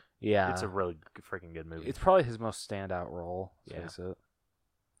 Yeah. It's a really freaking good movie. It's probably his most standout role. Yeah. Face it.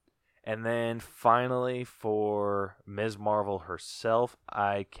 And then finally, for Ms. Marvel herself,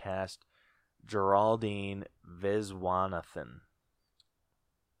 I cast Geraldine Viswanathan.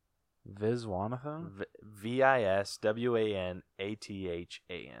 Viswanathan? Viswanathan.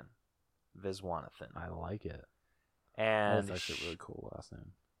 Viswanathan. I like it. And That's actually a really cool last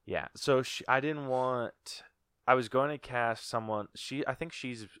name. yeah, so I was going to cast someone. I think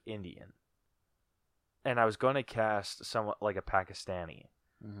she's Indian, and I was going to cast someone like a Pakistani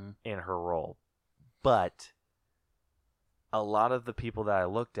in her role, but a lot of the people that I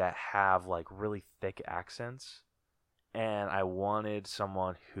looked at have like really thick accents, and I wanted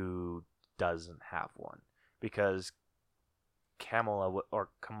someone who doesn't have one because Kamala,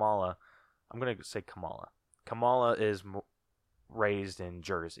 I'm going to say Kamala. Kamala is raised in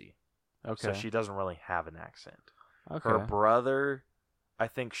Jersey. Okay. So she doesn't really have an accent. Okay. Her brother, I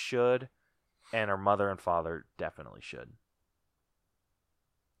think, should, and her mother and father definitely should.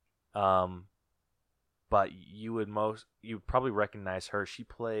 But you'd probably recognize her. She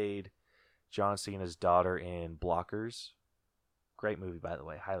played John Cena's daughter in Blockers. Great movie, by the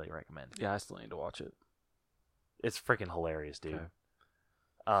way. Highly recommend. Yeah, I still need to watch it. It's freaking hilarious, dude.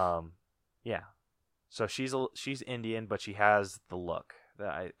 Okay. Yeah. So she's Indian, but she has the look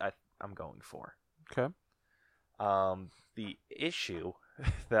that I'm going for. Okay. The issue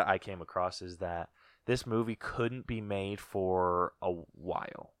that I came across is that this movie couldn't be made for a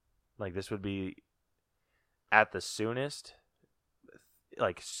while. Like, this would be at the soonest,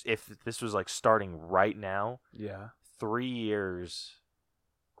 like, if this was like starting right now, Yeah. 3 years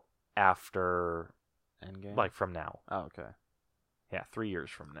after, Endgame? like, from now. Oh, okay. Yeah, 3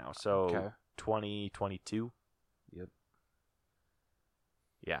 years from now. So Okay. 2022. Yep.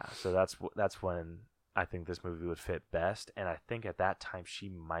 Yeah, so that's when I think this movie would fit best, and I think at that time she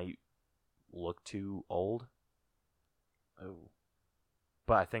might look too old. Oh.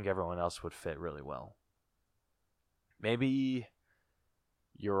 But I think everyone else would fit really well. Maybe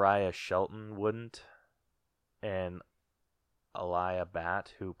Uriah Shelton wouldn't, and Aliyah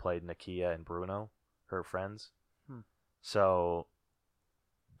Bat, who played Nakia and Bruno, her friends. So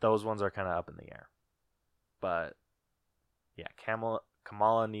those ones are kind of up in the air. But Yeah,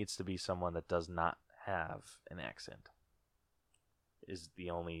 Kamala needs to be someone that does not have an accent. Is the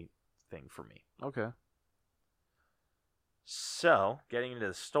only thing for me. Okay. So, getting into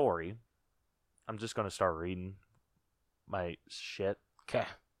the story, I'm just going to start reading my shit, Okay.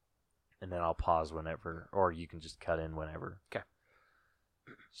 and then I'll pause whenever, or you can just cut in whenever. 'Kay.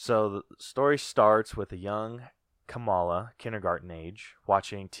 So, the story starts with a young Kamala, kindergarten age,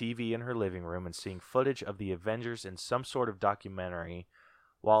 watching TV in her living room and seeing footage of the Avengers in some sort of documentary,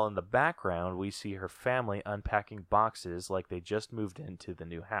 while in the background we see her family unpacking boxes like they just moved into the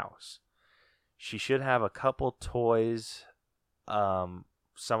new house. She should have a couple toys, some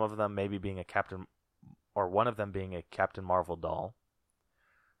of them maybe being a Captain, or one of them being a Captain Marvel doll.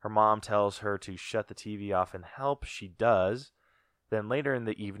 Her mom tells her to shut the TV off and help. She does. Then later in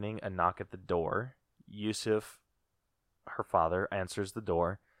the evening, a knock at the door. Yusuf, her father, answers the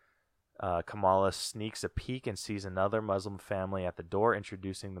door. Kamala sneaks a peek and sees another Muslim family at the door,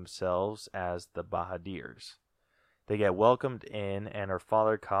 introducing themselves as the Bahadirs. They get welcomed in, and her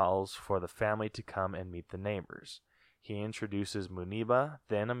father calls for the family to come and meet the neighbors. He introduces Muniba,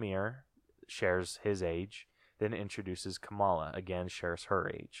 then Amir, shares his age, then introduces Kamala, again shares her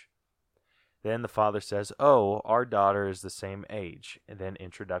age. Then the father says, "Oh, our daughter is the same age," and then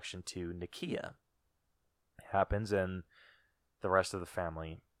introduction to Nakia happens, and the rest of the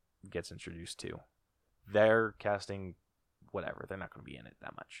family gets introduced to. They're casting whatever. They're not going to be in it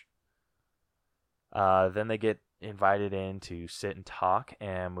that much. Then they get invited in to sit and talk,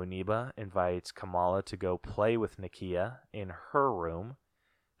 and Muniba invites Kamala to go play with Nakia in her room.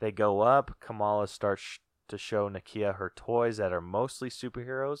 They go up. Kamala starts to show Nakia her toys that are mostly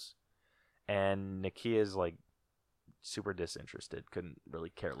superheroes, and Nakia is like super disinterested, couldn't really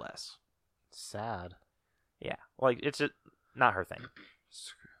care less. Sad. Yeah, like it's just not her thing.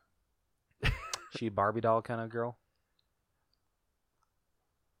 She a Barbie doll kind of girl?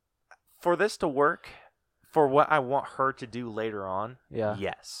 For this to work, for what I want her to do later on, Yeah.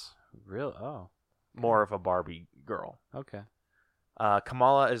 yes, Real? Oh. more of a Barbie girl. Okay.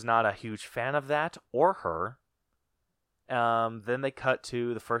 Kamala is not a huge fan of that or her. Then they cut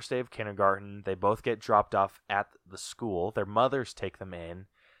to the first day of kindergarten. They both get dropped off at the school. Their mothers take them in,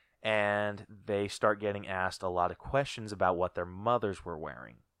 and they start getting asked a lot of questions about what their mothers were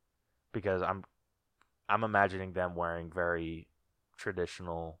wearing, because I'm imagining them wearing very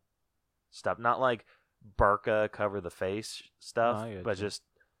traditional stuff, not like burqa cover the face stuff, Oh, yeah, but sure. just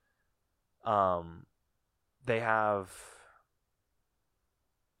they have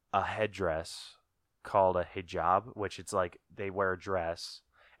a headdress called a hijab, which it's like they wear a dress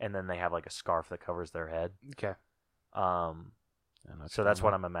and then they have like a scarf that covers their head. Okay. So that's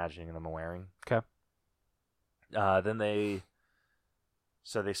what I'm imagining them wearing. Okay. Then they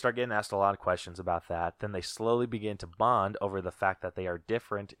start getting asked a lot of questions about that. Then they slowly begin to bond over the fact that they are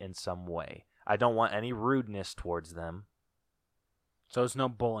different in some way. I don't want any rudeness towards them. So it's no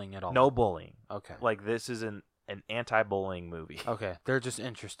bullying at all? No bullying. Okay. Like, this is an anti-bullying movie. Okay. They're just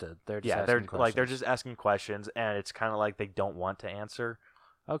interested. They're just Yeah, asking they're questions. just asking questions, and it's kind of like they don't want to answer,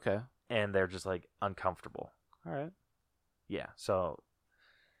 Okay. and they're just like uncomfortable. All right. Yeah. So,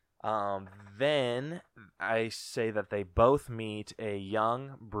 then I say that they both meet a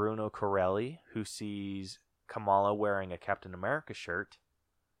young Bruno Corelli who sees Kamala wearing a Captain America shirt,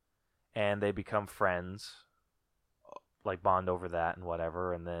 and they become friends, like bond over that and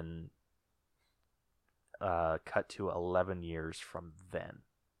whatever, and then cut to 11 years from then.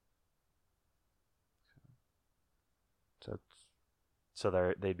 So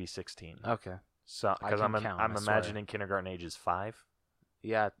they'd be 16. Okay. So I because can I'm count, I'm I swear. imagining kindergarten age is 5.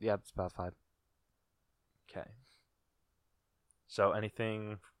 Yeah. It's about 5. Okay. So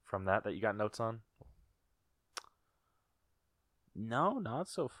anything from that you got notes on? No, not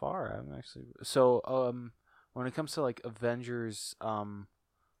so far. I'm actually when it comes to like Avengers,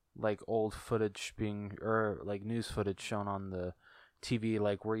 like old footage being or like news footage shown on the TV,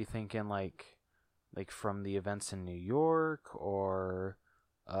 like were you thinking like from the events in New York or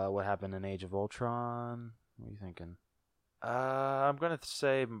what happened in Age of Ultron? What are you thinking? I'm gonna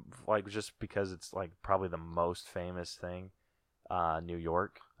say, like, just because it's like probably the most famous thing, New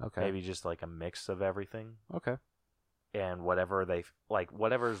York. Okay. Maybe just like a mix of everything Okay. and whatever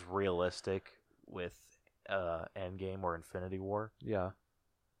whatever's realistic with Endgame or Infinity War, Yeah.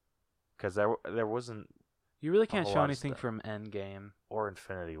 because there wasn't, You really can't whole show lot of anything stuff. from Endgame. or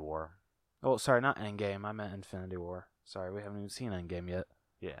Infinity War. Oh, sorry, not Endgame. I meant Infinity War. Sorry, we haven't even seen Endgame yet.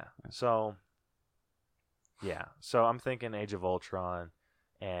 Yeah. So I'm thinking Age of Ultron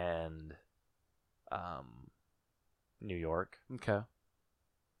and New York. Okay.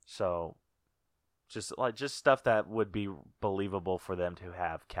 So Just stuff that would be believable for them to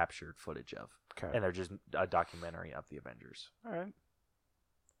have captured footage of. Okay. And they're just a documentary of the Avengers. All right.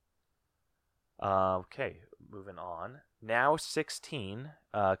 Okay, moving on. Now 16,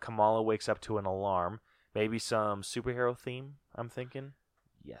 Kamala wakes up to an alarm. Maybe some superhero theme, I'm thinking.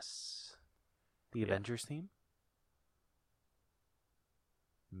 Yes. The Yeah. Avengers theme?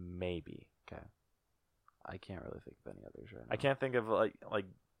 Maybe. Okay. I can't really think of any others right now. I can't think of like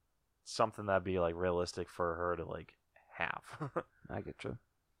something that'd be like realistic for her to like have. I get you.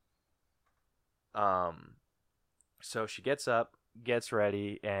 So she gets up, gets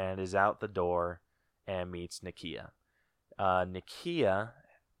ready, and is out the door and meets Nakia. Nakia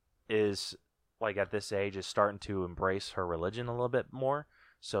is like at this age is starting to embrace her religion a little bit more.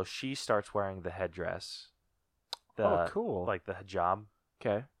 So she starts wearing the headdress. Oh, cool. Like the hijab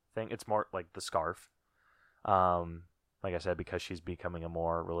Okay. thing. It's more like the scarf. Like I said, because she's becoming a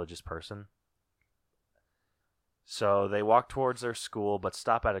more religious person. So they walk towards their school, but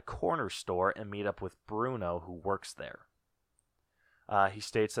stop at a corner store and meet up with Bruno, who works there. He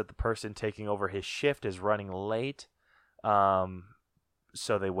states that the person taking over his shift is running late,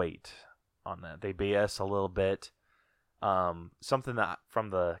 so they wait on that. They BS a little bit. Something that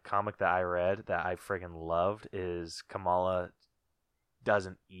from the comic that I read that I friggin' loved is Kamala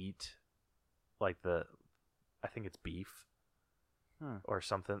doesn't eat like I think it's beef or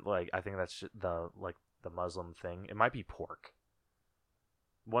something. Like I think that's the Muslim thing. It might be pork.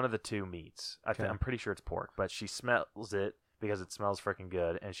 One of the two meats. I'm pretty sure it's pork, but she smells it because it smells freaking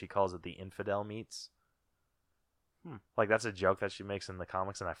good, and she calls it the infidel meats. Like that's a joke that she makes in the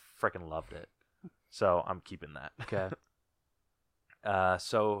comics, and I freaking loved it. So I'm keeping that. Okay.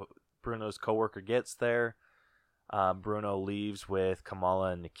 So Bruno's coworker gets there. Bruno leaves with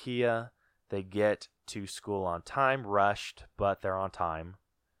Kamala and Nakia. They get to school on time, rushed, but they're on time.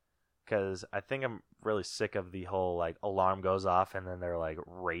 Because I think I'm really sick of the whole like alarm goes off and then they're like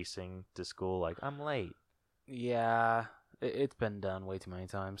racing to school like I'm late. Yeah, it's been done way too many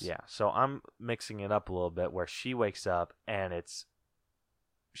times. Yeah, so I'm mixing it up a little bit where she wakes up and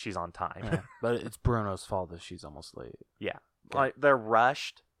she's on time. Yeah, but it's Bruno's fault that she's almost late. Yeah. Like they're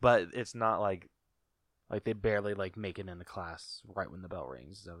rushed, but it's not like they barely like make it into class right when the bell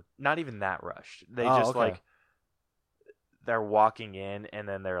rings. So not even that rushed. They Oh, just okay. like they're walking in and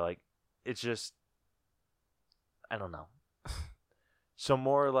then they're like it's just I don't know. So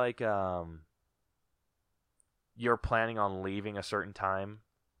more like you're planning on leaving a certain time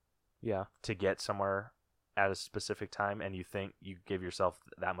yeah. to get somewhere at a specific time and you think you give yourself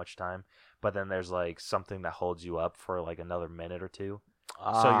that much time, but then there's like something that holds you up for like another minute or two.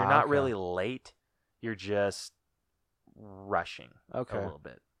 So you're not really late. You're just rushing a little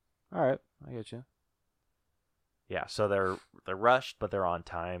bit. All right, I get you. Yeah, so they're rushed, but they're on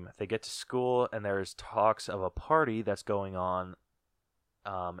time. They get to school, and there's talks of a party that's going on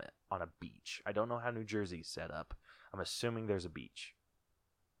a beach. I don't know how New Jersey's set up. I'm assuming there's a beach.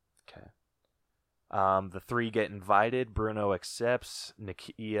 Okay. The three get invited. Bruno accepts.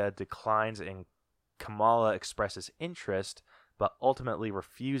 Nakia declines, and Kamala expresses interest, but ultimately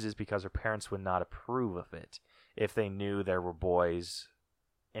refuses because her parents would not approve of it if they knew there were boys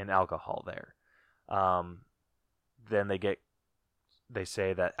and alcohol there. Then they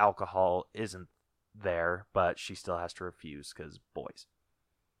say that alcohol isn't there, but she still has to refuse because boys.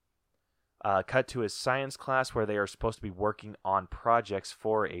 Cut to his science class where they are supposed to be working on projects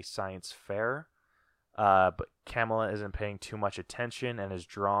for a science fair. But Kamala isn't paying too much attention and is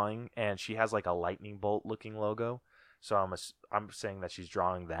drawing, and she has like a lightning bolt looking logo. So I'm saying that she's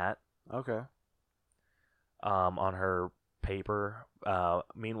drawing that. Okay. On her paper.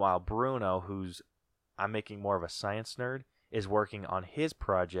 Meanwhile, Bruno, who's I'm making more of a science nerd, is working on his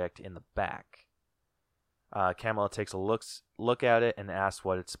project in the back. Kamala takes a look at it and asks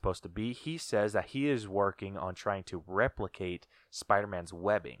what it's supposed to be. He says that he is working on trying to replicate Spider-Man's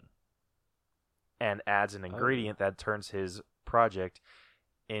webbing and adds an ingredient that turns his project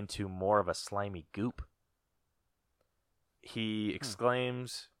into more of a slimy goop. He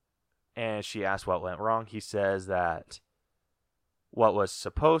exclaims, and she asks what went wrong. He says that what was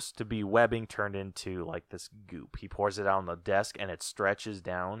supposed to be webbing turned into like this goop. He pours it out on the desk and it stretches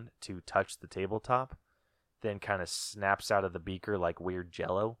down to touch the tabletop, then kind of snaps out of the beaker like weird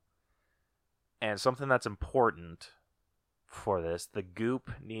jello. And something that's important for this, the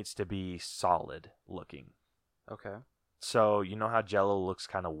goop needs to be solid looking. Okay. So you know how jello looks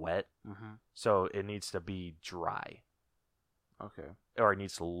kind of wet? Mm-hmm. So it needs to be dry. Okay. Or it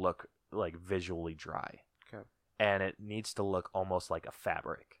needs to look like visually dry. Okay. And it needs to look almost like a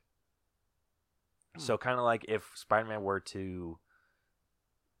fabric. So kind of like if Spider-Man were to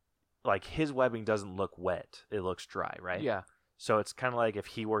like his webbing doesn't look wet; it looks dry, right? Yeah. So it's kind of like if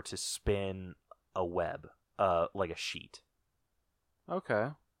he were to spin a web, like a sheet, Okay.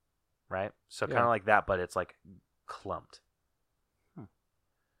 right? So Yeah. kind of like that, but it's like clumped.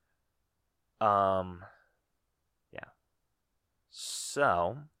 Yeah.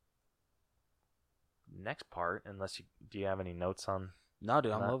 So, next part, do you have any notes on? No,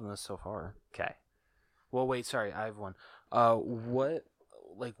 dude, I'm Not- loving this so far. Okay. Well, wait, sorry, I have one.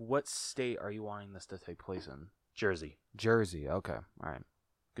 What state are you wanting this to take place in? Jersey. Jersey. Okay. All right.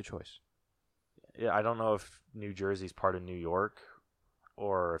 Good choice. Yeah, I don't know if New Jersey's part of New York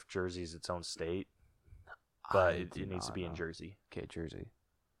or if Jersey's its own state, but it needs to be in Jersey. Okay, Jersey.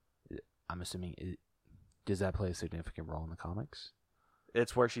 I'm assuming does that play a significant role in the comics?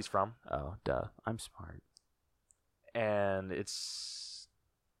 It's where she's from, Oh, duh. I'm smart. and it's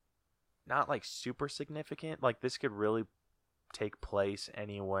not like super significant. Like this could really take place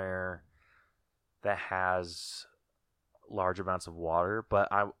anywhere that has large amounts of water, but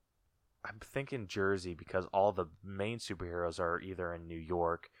I'm thinking Jersey because all the main superheroes are either in New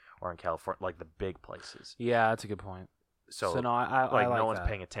York or in California, like the big places. Yeah, that's a good point. So no, I like like no one's that.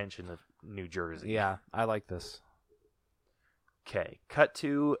 paying attention to New Jersey. Yeah, I like this. Okay, cut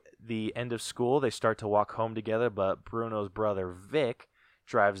to the end of school. They start to walk home together, but Bruno's brother Vic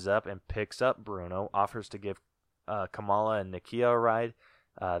drives up and picks up Bruno, offers to give Kamala and Nakia a ride.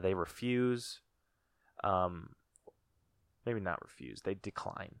 They refuse. Maybe not refuse. They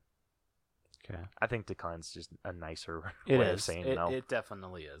decline. Okay. I think decline's just a nicer It way of is. saying It, no. it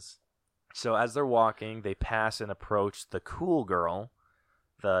definitely is. So as they're walking, they pass and approach the cool girl,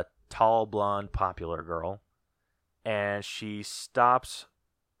 the tall, blonde, popular girl, and she stops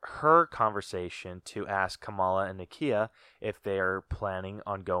her conversation to ask Kamala and Nakia if they are planning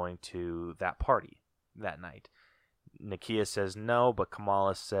on going to that party that night. Nakia says no, but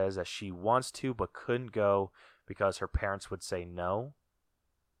Kamala says that she wants to but couldn't go because her parents would say no.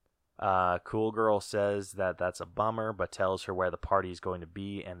 Cool Girl says that that's a bummer, but tells her where the party is going to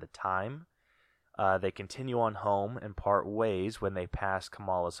be and the time. They continue on home and part ways when they pass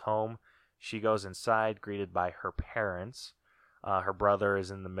Kamala's home. She goes inside, greeted by her parents. Her brother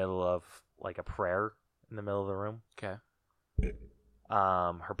is in the middle of like a prayer in the middle of the room. Okay.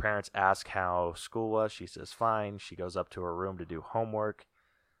 Her parents ask how school was. She says fine. She goes up to her room to do homework.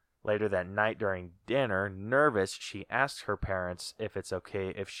 Later that night during dinner, nervous, she asks her parents if it's okay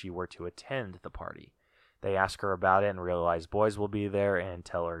if she were to attend the party. They ask her about it and realize boys will be there and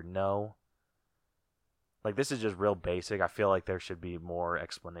tell her no. Like, this is just real basic. I feel like there should be more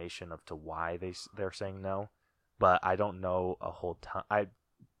explanation of to why they're saying no. But I don't know a whole ton. I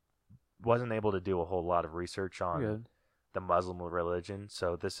wasn't able to do a whole lot of research on Good. the Muslim religion.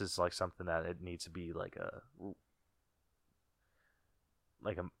 So this is like something that it needs to be like a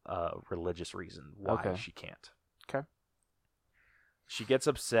religious reason why Okay. she can't. Okay. She gets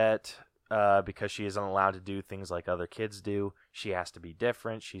upset because she isn't allowed to do things like other kids do. She has to be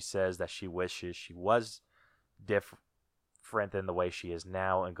different. She says that she wishes she was different than the way she is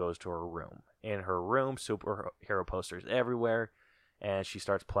now and goes to her room. In her room, superhero posters everywhere, and she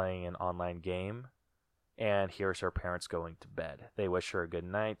starts playing an online game and hears her parents going to bed. They wish her a good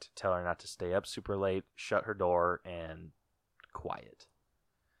night, tell her not to stay up super late, shut her door, and quiet.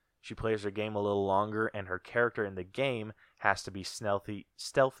 She plays her game a little longer, and her character in the game has to be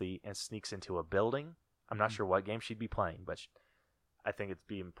stealthy and sneaks into a building. I'm not sure what game she'd be playing, but I think it'd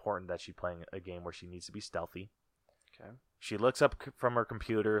be important that she's playing a game where she needs to be stealthy. Okay. She looks up from her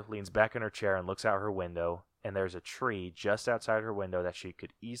computer, leans back in her chair, and looks out her window, and there's a tree just outside her window that she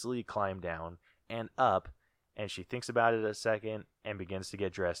could easily climb down and up, and she thinks about it a second and begins to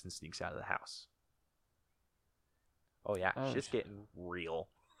get dressed and sneaks out of the house. Oh yeah, Oh, shit's getting real.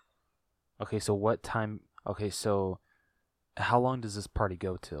 Okay, so what time? Okay, so how long does this party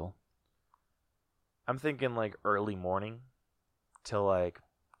go till? I'm thinking like early morning till like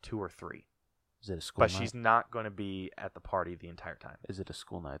 2 or 3. Is it a school But night? she's not going to be at the party the entire time. Is it a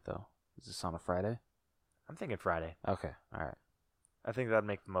school night though? Is this on a Friday? I'm thinking Friday. Okay, all right. I think that'd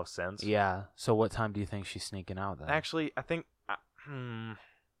make the most sense. Yeah. So what time do you think she's sneaking out then? Actually, I think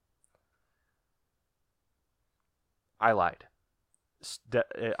I lied.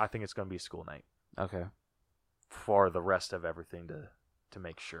 I think it's going to be a school night Okay. for the rest of everything to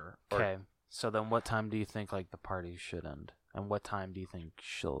make sure. Okay. So then what time do you think like the party should end? And what time do you think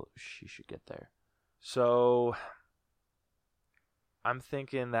she should get there? So I'm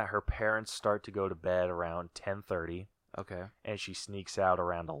thinking that her parents start to go to bed around 10:30 Okay. and she sneaks out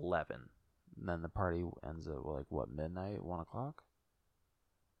around 11. And then the party ends at like what, midnight, 1 o'clock?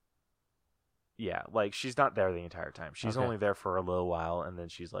 Yeah, like she's not there the entire time. She's Okay. only there for a little while, and then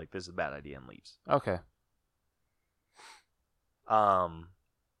she's like, "This is a bad idea," and leaves. Okay.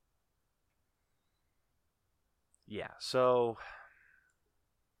 Yeah. So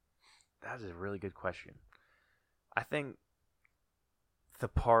that is a really good question. I think the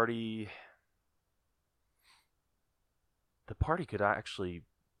party could actually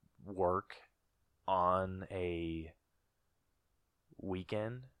work on a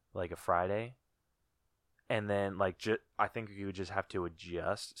weekend, like a Friday. And then, like, I think you would just have to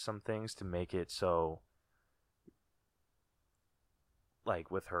adjust some things to make it so,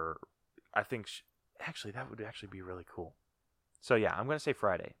 like, with her, I think, actually, that would actually be really cool. So, yeah, I'm going to say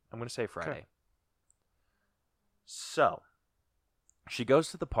Friday. Okay. So, she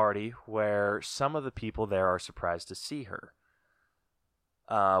goes to the party where some of the people there are surprised to see her.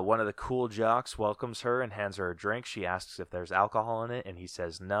 One of the cool jocks welcomes her and hands her a drink. She asks if there's alcohol in it, and he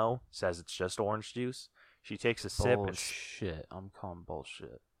says no, says it's just orange juice. She takes a sip and Bullshit. I'm calling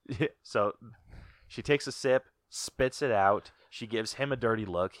bullshit. so she takes a sip, spits it out. She gives him a dirty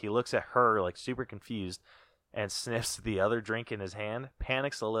look. He looks at her like super confused and sniffs the other drink in his hand,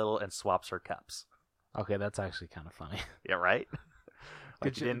 panics a little, and swaps her cups. Okay, that's actually kind of funny. Yeah, right?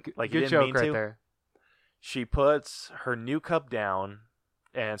 Good Good joke right there. She puts her new cup down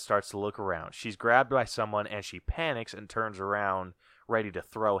and starts to look around. She's grabbed by someone and she panics and turns around ready to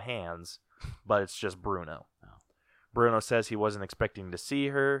throw hands, but it's just Bruno. Oh. Bruno says he wasn't expecting to see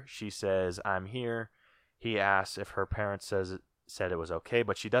her. She says, "I'm here." He asks if her parents said it was okay,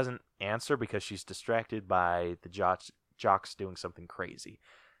 but she doesn't answer because she's distracted by the jocks doing something crazy.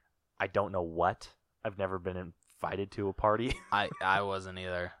 I don't know what. I've never been invited to a party. I wasn't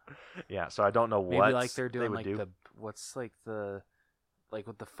either. Yeah, so I don't know what Maybe like they're doing would like do. what's like the like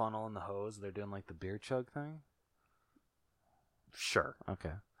with the funnel and the hose, they're doing like the beer chug thing. Sure.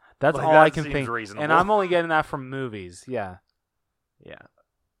 Okay, that's Like, all that I can seems think. reasonable. And I'm only getting that from movies. Yeah. Yeah.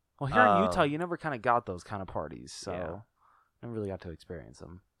 Well, here in Utah, you never kind of got those kind of parties, so Yeah. never really got to experience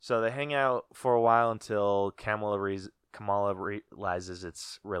them. So they hang out for a while until Kamala realizes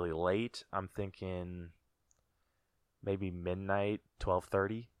it's really late. I'm thinking maybe midnight,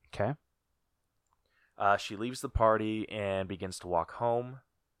 12:30. Okay. She leaves the party and begins to walk home.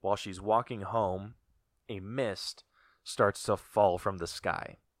 While she's walking home, a mist starts to fall from the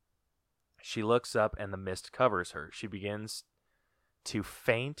sky. She looks up and the mist covers her. She begins to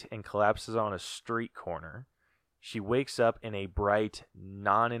faint and collapses on a street corner. She wakes up in a bright,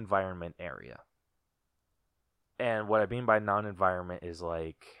 non-environment area. And what I mean by non-environment is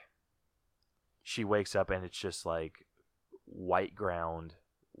like she wakes up and it's just like white ground,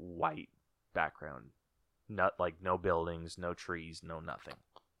 white background. Not like no buildings, no trees, no nothing.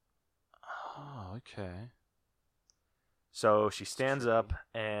 Oh, okay. So she stands up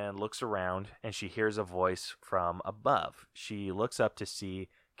and looks around, and she hears a voice from above. She looks up to see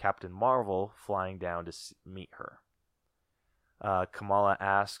Captain Marvel flying down to meet her. Kamala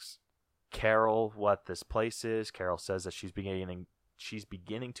asks Carol what this place is. Carol says that she's beginning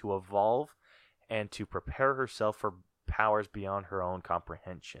to evolve and to prepare herself for powers beyond her own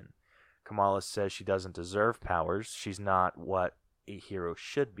comprehension. Kamala says she doesn't deserve powers. She's not what a hero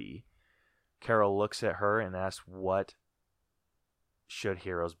should be. Carol looks at her and asks what should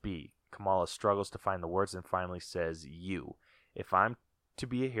heroes be. Kamala struggles to find the words and finally says, "You. If I'm to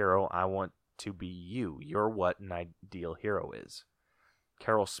be a hero, I want to be you. You're what an ideal hero is."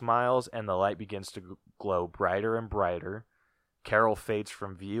 Carol smiles and the light begins to glow brighter and brighter. Carol fades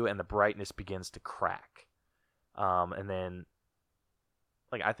from view and the brightness begins to crack. And then,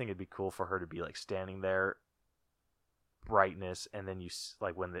 like, I think it'd be cool for her to be like standing there, brightness, and then you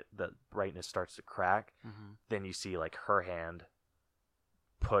like when the brightness starts to crack, then you see like her hand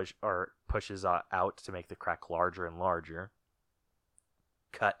pushes out to make the crack larger and larger.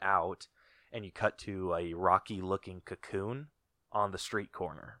 Cut out, and you cut to a rocky looking cocoon on the street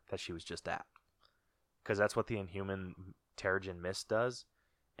corner that she was just at, because that's what the Inhuman Terrigen Mist does.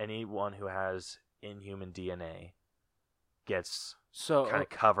 Anyone who has Inhuman DNA gets kind of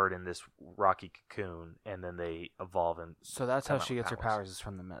covered in this rocky cocoon, and then they evolve. And so that's how she gets her powers, is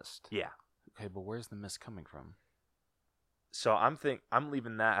from the mist. Yeah. Okay, but where's the mist coming from? So I'm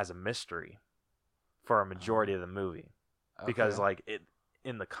leaving that as a mystery for a majority of the movie, because like it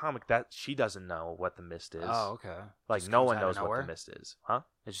in the comic that she doesn't know what the mist is. Oh, okay. Like no one knows what the mist is, huh?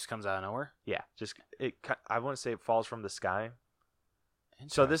 It just comes out of nowhere. Yeah, I wouldn't say it falls from the sky.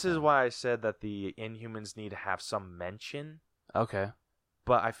 So this is why I said that the Inhumans need to have some mention. Okay.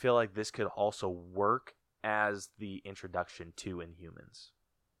 But I feel like this could also work as the introduction to Inhumans.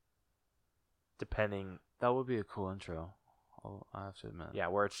 Depending. That would be a cool intro. I have to admit. Yeah,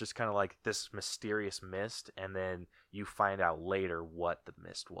 where it's just kind of like this mysterious mist, and then you find out later what the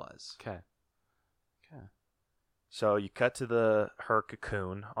mist was. Okay. So you cut to her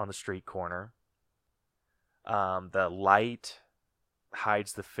cocoon on the street corner. The light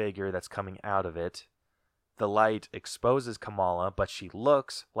hides the figure that's coming out of it. The light exposes Kamala, but she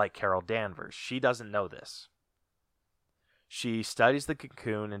looks like Carol Danvers. She doesn't know this. She studies the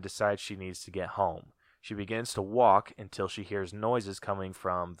cocoon and decides she needs to get home. She begins to walk until she hears noises coming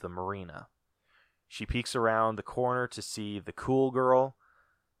from the marina. She peeks around the corner to see the cool girl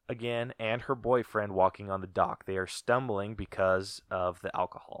again and her boyfriend walking on the dock. They are stumbling because of the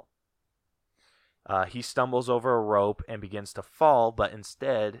alcohol. He stumbles over a rope and begins to fall, but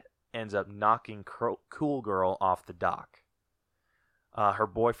instead ends up knocking cool girl off the dock. Her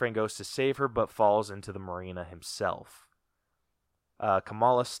boyfriend goes to save her, but falls into the marina himself.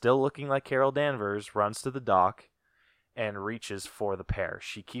 Kamala, still looking like Carol Danvers, runs to the dock and reaches for the pair.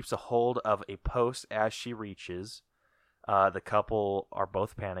 She keeps a hold of a post as she reaches. The couple are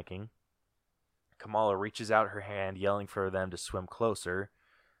both panicking. Kamala reaches out her hand, yelling for them to swim closer.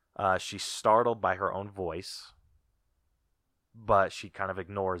 She's startled by her own voice, but she kind of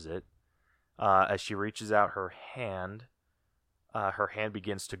ignores it. As she reaches out her hand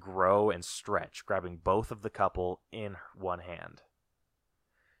begins to grow and stretch, grabbing both of the couple in one hand.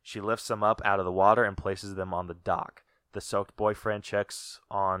 She lifts them up out of the water and places them on the dock. The soaked boyfriend checks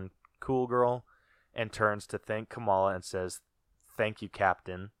on Cool Girl and turns to thank Kamala and says, "Thank you,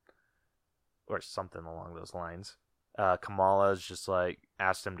 Captain," or something along those lines. Kamala's just like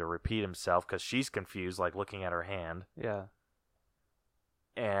asked him to repeat himself because she's confused, like looking at her hand. Yeah.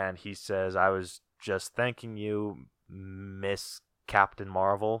 And he says, "I was just thanking you, Miss Captain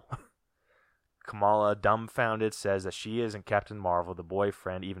Marvel." Kamala, dumbfounded, says that she isn't Captain Marvel. The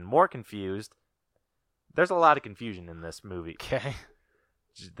boyfriend, even more confused. There's a lot of confusion in this movie. Okay.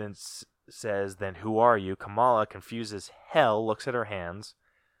 Then says, "Then who are you?" Kamala, confused as hell, looks at her hands.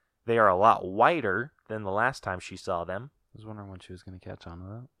 They are a lot whiter than the last time she saw them. I was wondering when she was going to catch on to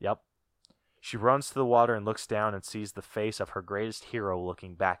that. Yep. She runs to the water and looks down and sees the face of her greatest hero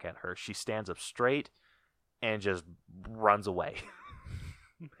looking back at her. She stands up straight and just runs away.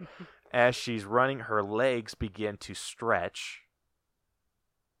 As she's running, her legs begin to stretch.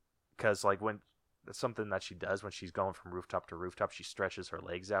 Because, like, when that's something that she does when she's going from rooftop to rooftop, she stretches her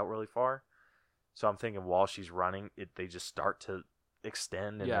legs out really far. So I'm thinking while she's running, they just start to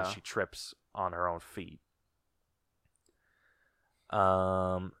extend, and then she trips on her own feet.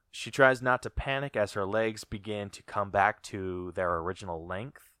 She tries not to panic as her legs begin to come back to their original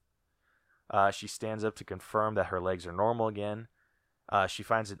length. She stands up to confirm that her legs are normal again. She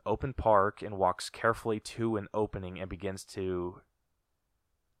finds an open park and walks carefully to an opening and begins to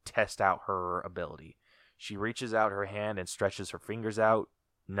test out her ability. She reaches out her hand and stretches her fingers out.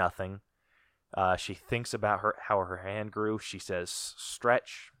 Nothing. She thinks about how her hand grew. She says,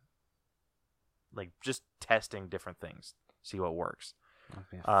 "Stretch." Like, just testing different things. See what works.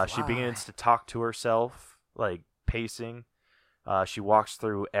 She begins to talk to herself, like pacing. She walks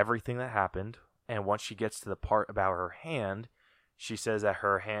through everything that happened. And once she gets to the part about her hand, she says that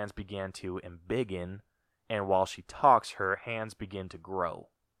her hands began to embiggen. And while she talks, her hands begin to grow.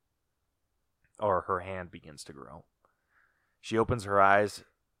 Or her hand begins to grow. She opens her eyes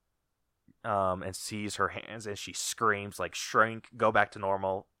and sees her hands, and she screams, like, "Shrink, go back to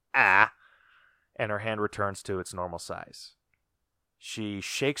normal, ah!" And her hand returns to its normal size. She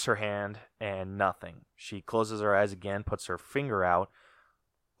shakes her hand, and nothing. She closes her eyes again, puts her finger out,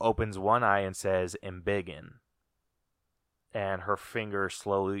 opens one eye, and says, "Embiggen." And her finger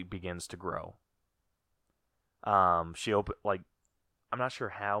slowly begins to grow. She I'm not sure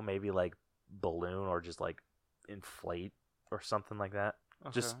how, maybe like balloon or just like inflate or something like that.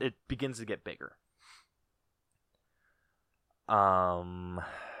 Okay. Just it begins to get bigger.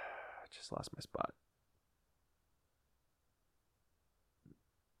 Just lost my spot.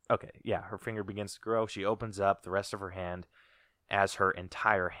 Okay, yeah, her finger begins to grow. She opens up the rest of her hand as her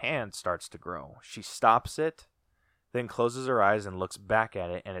entire hand starts to grow. She stops it, then closes her eyes and looks back at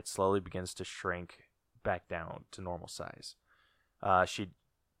it, and it slowly begins to shrink back down to normal size. She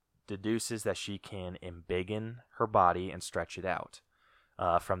deduces that she can embiggen her body and stretch it out.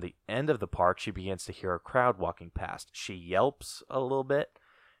 From the end of the park, she begins to hear a crowd walking past. She yelps a little bit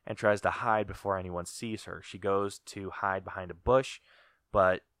and tries to hide before anyone sees her. She goes to hide behind a bush,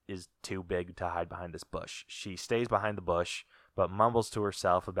 but is too big to hide behind this bush. She stays behind the bush, but mumbles to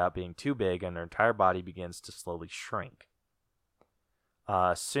herself about being too big, and her entire body begins to slowly shrink.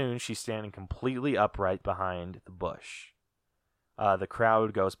 Soon, she's standing completely upright behind the bush. The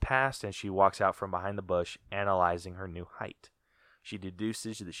crowd goes past, and she walks out from behind the bush, analyzing her new height. She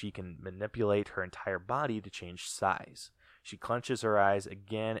deduces that she can manipulate her entire body to change size. She clenches her eyes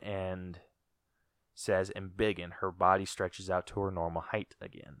again and says, "Embiggen." Her body stretches out to her normal height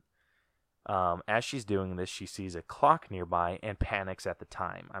again. As she's doing this, she sees a clock nearby and panics at the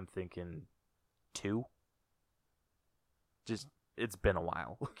time. I'm thinking 2. Just, it's been a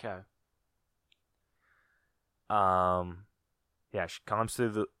while. Okay. Yeah, she comes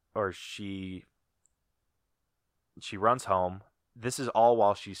through she runs home. This is all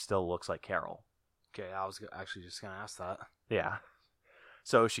while she still looks like Carol. Okay, I was actually just going to ask that. Yeah.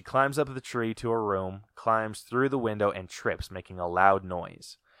 So she climbs up the tree to her room, climbs through the window, and trips, making a loud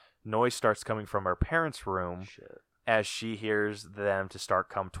noise. Noise starts coming from her parents' room. Shit. As she hears them to start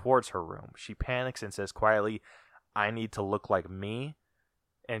come towards her room. She panics and says quietly, "I need to look like me."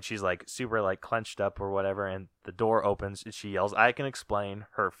 And she's like super like clenched up or whatever, and the door opens and she yells, "I can explain."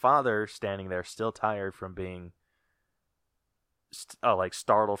 Her father, standing there still tired from being like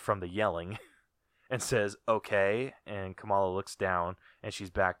startled from the yelling, and says, "Okay." And Kamala looks down and she's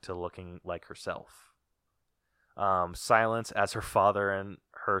back to looking like herself. Silence as her father and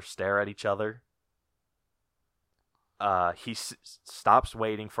her stare at each other. He stops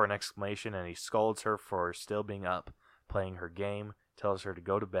waiting for an exclamation, and he scolds her for still being up, playing her game, tells her to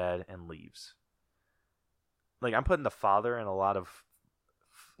go to bed, and leaves. Like, I'm putting the father in a lot of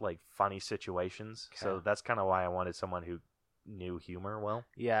like funny situations, so Okay. that's kind of why I wanted someone who knew humor well.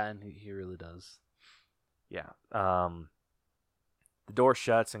 Yeah, and he really does. Yeah. The door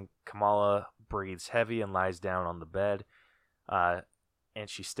shuts, and Kamala breathes heavy and lies down on the bed. And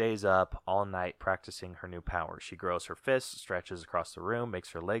she stays up all night practicing her new powers. She grows her fists, stretches across the room,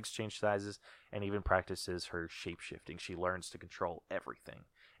 makes her legs change sizes, and even practices her shape-shifting. She learns to control everything.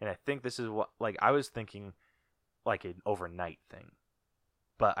 And I think this is what, like, I was thinking like an overnight thing.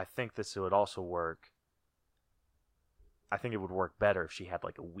 But I think this would also work. I think it would work better if she had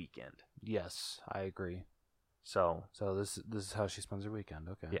like a weekend. Yes, I agree. So this is how she spends her weekend.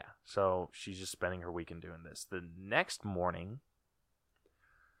 Okay. yeah, so she's just spending her weekend doing this. The next morning,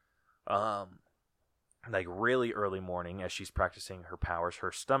 like really early morning, as she's practicing her powers,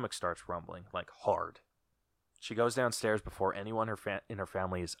 her stomach starts rumbling, like hard. She goes downstairs before anyone in her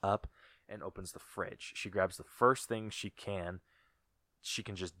family is up and opens the fridge. She grabs the first thing she can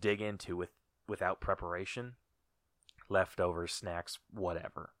just dig into without preparation. Leftovers, snacks,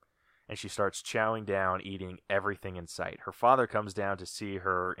 whatever. And she starts chowing down, eating everything in sight. Her father comes down to see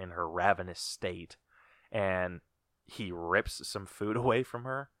her in her ravenous state, and he rips some food away from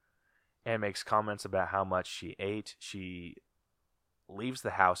her and makes comments about how much she ate. She leaves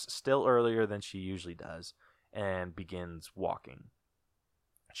the house still earlier than she usually does and begins walking.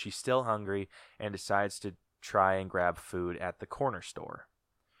 She's still hungry and decides to try and grab food at the corner store.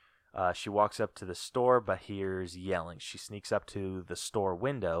 She walks up to the store but hears yelling. She sneaks up to the store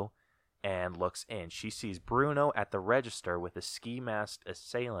window and looks in. She sees Bruno at the register with a ski-masked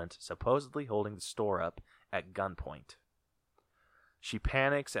assailant supposedly holding the store up at gunpoint. She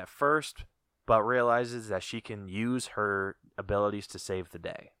panics at first, but realizes that she can use her abilities to save the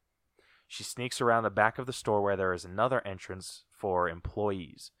day. She sneaks around the back of the store where there is another entrance for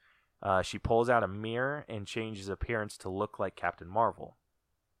employees. She pulls out a mirror and changes appearance to look like Captain Marvel.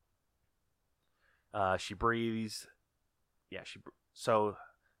 She breathes. Yeah, so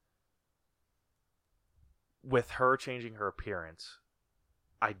with her changing her appearance,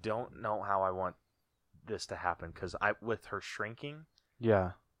 I don't know how I want this to happen, because with her shrinking,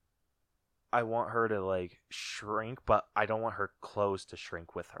 Yeah. I want her to like shrink, but I don't want her clothes to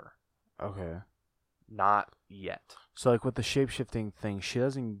shrink with her. Okay. Not yet. So like with the shape-shifting thing, she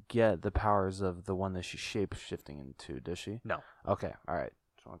doesn't get the powers of the one that she's shape-shifting into, does she? No. Okay. All right.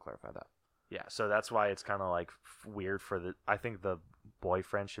 Just want to clarify that. Yeah, so that's why it's kind of like weird for I think the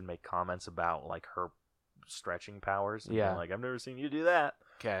boyfriend should make comments about like her stretching powers. And Yeah. being like, I've never seen you do that.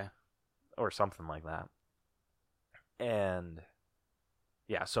 Okay. Or something like that. And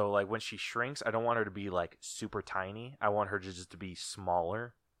yeah, so like when she shrinks, I don't want her to be like super tiny. I want her to just to be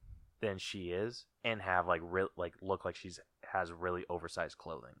smaller than she is and have like look like has really oversized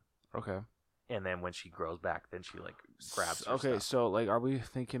clothing. Okay. And then when she grows back, then she like grabs her Okay, stuff. so like, are we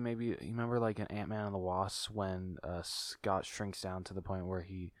thinking maybe you remember like an Ant-Man and the Wasp when Scott shrinks down to the point where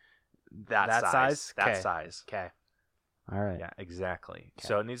he That size. That 'Kay. size. Okay. All right. Yeah, exactly. 'Kay.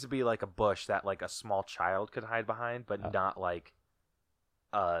 So it needs to be like a bush that like a small child could hide behind, but not like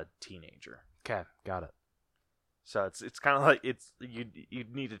a teenager. Okay. Got it. So it's kind of like you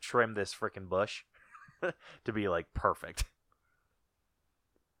need to trim this freaking bush to be like perfect.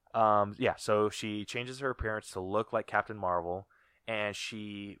 Yeah, so she changes her appearance to look like Captain Marvel and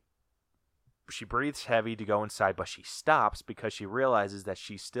she breathes heavy to go inside, but she stops because she realizes that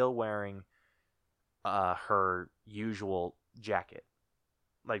she's still wearing her usual jacket,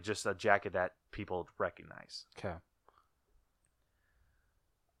 like just a jacket that people recognize. Okay.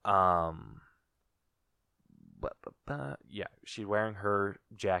 Yeah, she's wearing her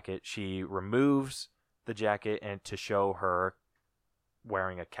jacket. She removes the jacket and to show her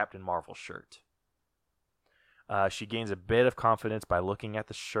wearing a Captain Marvel shirt. She gains a bit of confidence by looking at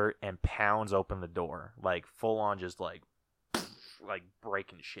the shirt and pounds open the door, like full on, just like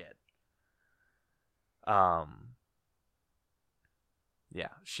breaking shit. Yeah,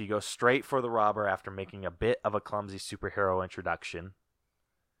 she goes straight for the robber after making a bit of a clumsy superhero introduction.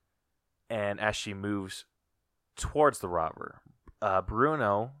 And as she moves towards the robber,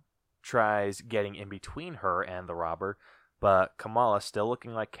 Bruno tries getting in between her and the robber, but Kamala, still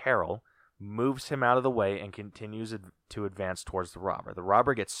looking like Carol, moves him out of the way and continues to advance towards the robber. The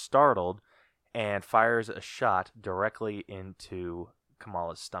robber gets startled and fires a shot directly into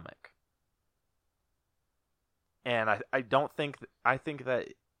Kamala's stomach. And I think that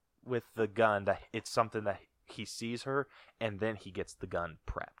with the gun, that it's something that he sees her and then he gets the gun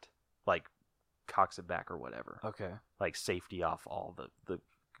prepped, like cocks it back or whatever. Okay. Like safety off all the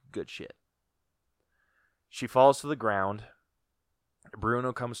good shit. She falls to the ground.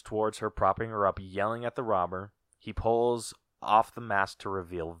 Bruno comes towards her, propping her up, yelling at the robber. He pulls off the mask to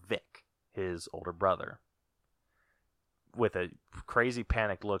reveal Vic, his older brother. With a crazy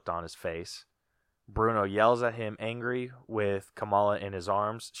panicked look on his face, Bruno yells at him, angry, with Kamala in his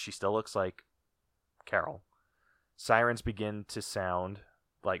arms. She still looks like Carol. Sirens begin to sound,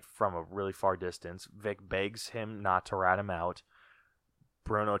 like from a really far distance. Vic begs him not to rat him out.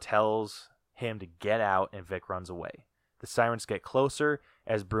 Bruno tells him to get out, and Vic runs away. The sirens get closer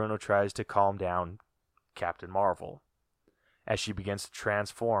as Bruno tries to calm down Captain Marvel, as she begins to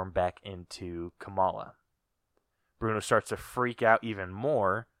transform back into Kamala. Bruno starts to freak out even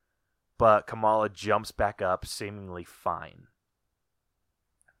more, but Kamala jumps back up, seemingly fine.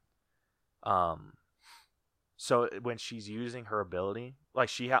 So when she's using her ability, like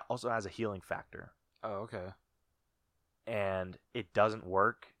she also has a healing factor. Oh, okay. And it doesn't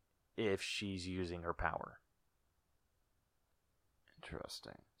work if she's using her power.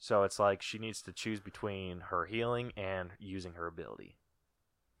 Interesting. So it's like she needs to choose between her healing and using her ability.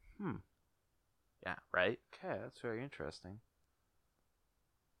 Yeah, right? Okay, that's very interesting.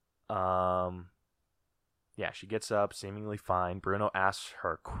 Yeah, she gets up, seemingly fine. Bruno asks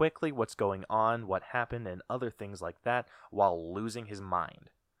her quickly what's going on, what happened, and other things like that, while losing his mind.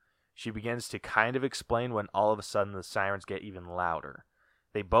 She begins to kind of explain when all of a sudden the sirens get even louder.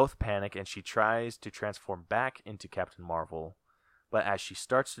 They both panic, and she tries to transform back into Captain Marvel. But as she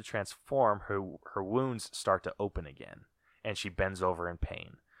starts to transform, her wounds start to open again, and she bends over in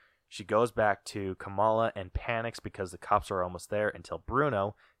pain. She goes back to Kamala and panics because the cops are almost there until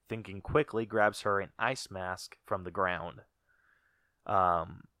Bruno, thinking quickly, grabs her an ice mask from the ground.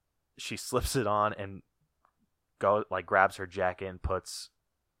 She slips it on and grabs her jacket and puts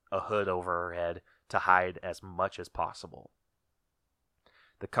a hood over her head to hide as much as possible.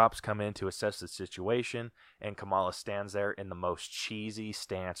 The cops come in to assess the situation, and Kamala stands there in the most cheesy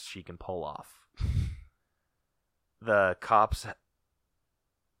stance she can pull off. The cops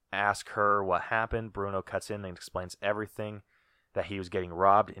ask her what happened. Bruno cuts in and explains everything, that he was getting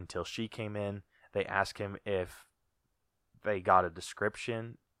robbed until she came in. They ask him if they got a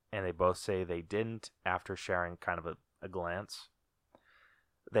description, and they both say they didn't after sharing kind of a glance.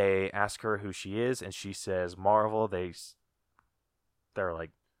 They ask her who she is, and she says Marvel. They're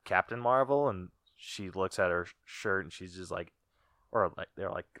like, Captain Marvel, and she looks at her shirt and she's just like, or like they're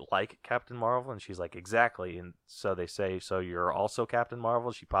like Captain Marvel, and she's like, exactly. And so they say, so you're also Captain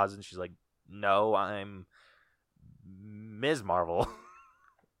Marvel? She pauses and she's like, no, I'm Ms. Marvel.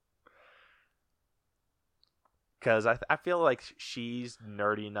 Because I feel like she's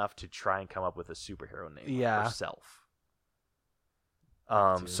nerdy enough to try and come up with a superhero name herself.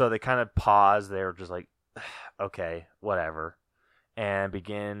 So they kind of pause. They're just like, okay, whatever. And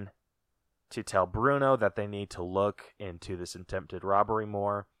begin to tell Bruno that they need to look into this attempted robbery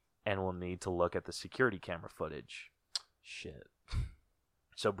more and will need to look at the security camera footage. Shit.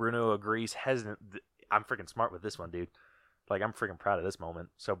 So Bruno agrees hesitant. I'm freaking smart with this one, dude. Like, I'm freaking proud of this moment.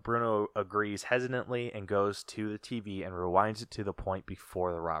 So Bruno agrees hesitantly and goes to the TV and rewinds it to the point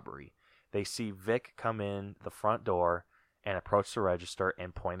before the robbery. They see Vic come in the front door and approach the register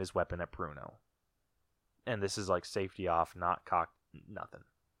and point his weapon at Bruno. And this is like safety off, not cocked, nothing.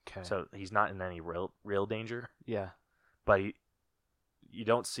 Okay. So he's not in any real danger. Yeah. But you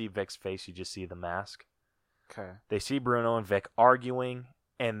don't see Vic's face, you just see the mask. Okay. They see Bruno and Vic arguing,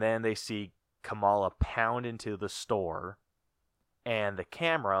 and then they see Kamala pound into the store, and the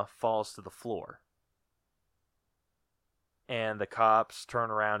camera falls to the floor. And the cops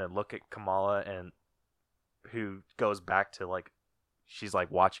turn around and look at Kamala, and who goes back to, like, she's, like,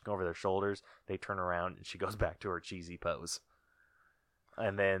 watching over their shoulders. They turn around, and she goes back to her cheesy pose.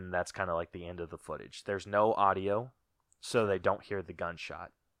 And then that's kind of like the end of the footage. There's no audio, so they don't hear the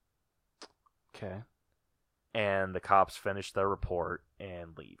gunshot. Okay. And the cops finish their report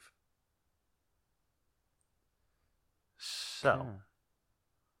and leave. So, Okay.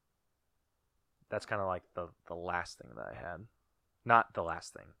 that's kind of like the last thing that I had. Not the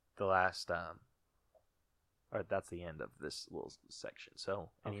last thing. The last, or that's the end of this little section.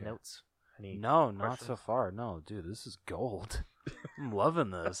 So, any Okay. notes? Any No, not so questions? far. No, dude, this is gold. I'm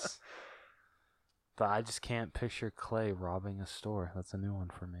loving this. But I just can't picture Clay robbing a store. That's a new one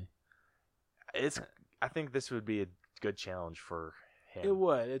for me. I think this would be a good challenge for him. It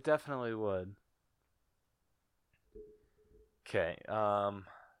would. It definitely would. Okay,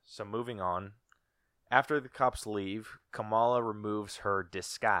 so moving on. After the cops leave, Kamala removes her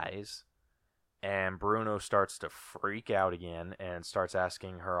disguise, and Bruno starts to freak out again and starts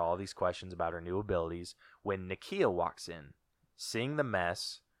asking her all these questions about her new abilities when Nakia walks in. Seeing the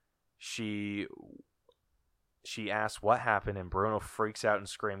mess, she asks what happened, and Bruno freaks out and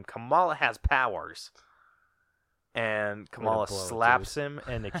screams, "Kamala has powers!" And Kamala blow it, slaps dude. him,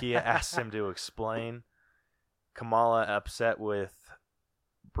 and Nakia asks him to explain. Kamala, upset with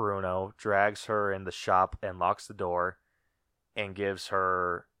Bruno, drags her in the shop and locks the door and gives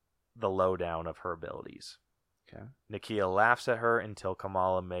her the lowdown of her abilities. Okay. Nakia laughs at her until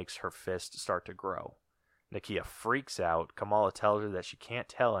Kamala makes her fist start to grow. Nakia freaks out. Kamala tells her that she can't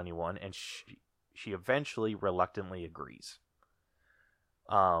tell anyone, and she eventually reluctantly agrees.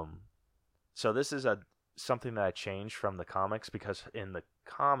 So this is something that I changed from the comics, because in the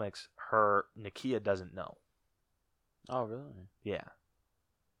comics, Nakia doesn't know. Oh, really? Yeah.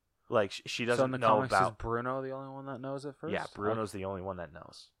 Like, she So in doesn't the know comics, is about... Bruno the only one that knows at first? Yeah, Bruno's the only one that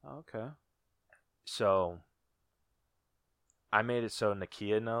knows. Okay. So, I made it so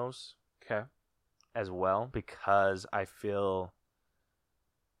Nakia knows Okay. as well, because I feel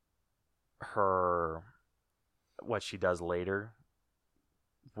what she does later,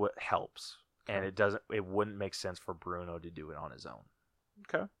 what helps. And Okay. it wouldn't make sense for Bruno to do it on his own.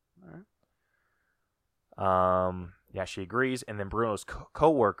 Okay. All right. Yeah, she agrees, and then Bruno's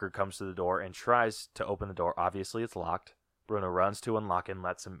co-worker comes to the door and tries to open the door. Obviously, it's locked. Bruno runs to unlock it and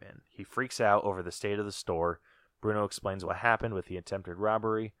lets him in. He freaks out over the state of the store. Bruno explains what happened with the attempted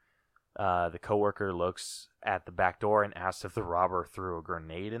robbery. The co-worker looks at the back door and asks if the robber threw a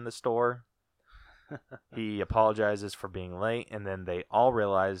grenade in the store. He apologizes for being late, and then they all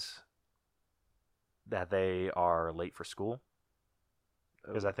realize that they are late for school.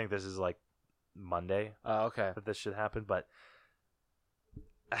 Because I think this is like Monday Oh, okay. that this should happen, but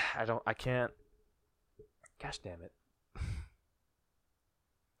I can't. Gosh damn it.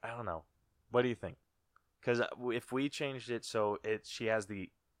 I don't know. What do you think? Because if we changed it so she has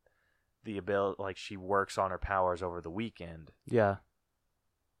the ability, like, she works on her powers over the weekend. Yeah.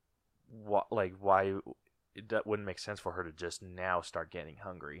 Why that wouldn't make sense for her to just now start getting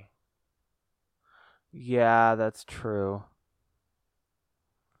hungry? Yeah, that's true.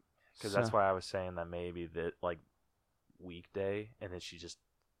 Because that's why I was saying that maybe that, like, weekday, and then she just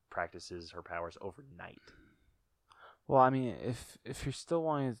practices her powers overnight. Well, I mean, if you're still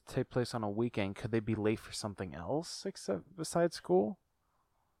wanting it to take place on a weekend, could they be late for something else except besides school?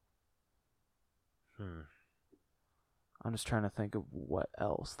 I'm just trying to think of what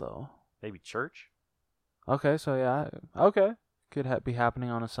else, though. Maybe church? Okay, so yeah, okay, could be happening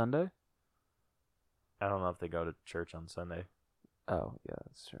on a Sunday. I don't know if they go to church on Sunday. Oh, yeah,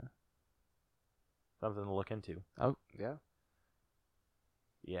 that's true. Something to look into. Oh, yeah.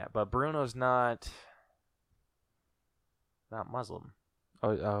 Yeah, but Bruno's not Muslim.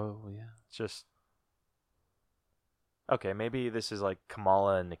 Oh, yeah. It's just... Okay, maybe this is like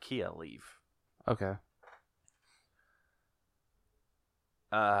Kamala and Nakia leave. Okay.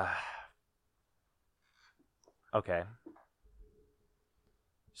 Okay.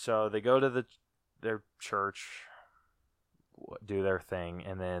 So they go to their church, do their thing,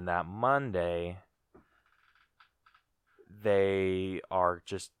 and then that Monday they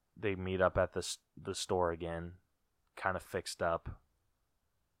meet up at the store again, kind of fixed up,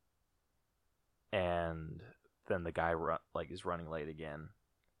 and then the guy is running late again.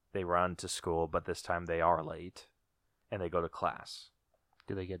 They run to school, but this time they are late, and they go to class.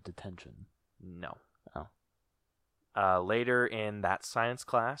 Do they get detention? No. Oh. Later in that science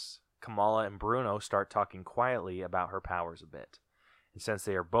class, Kamala and Bruno start talking quietly about her powers a bit. And since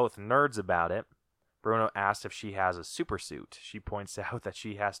they are both nerds about it, Bruno asks if she has a super suit. She points out that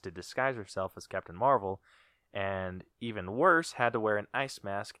she has to disguise herself as Captain Marvel, and even worse, had to wear an ice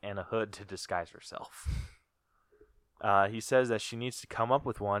mask and a hood to disguise herself. He says that she needs to come up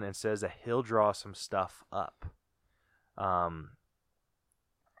with one and says that he'll draw some stuff up.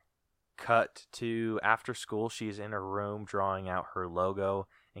 Cut to after school, she's in her room drawing out her logo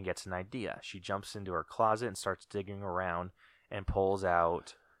and gets an idea. She jumps into her closet and starts digging around and pulls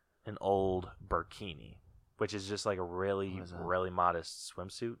out an old burkini, which is just like a really modest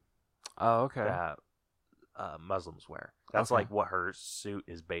swimsuit. Oh, okay. That Muslims wear. That's Okay. like what her suit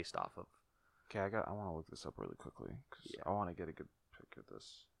is based off of. Okay, I want to look this up really quickly because I want to get a good pic of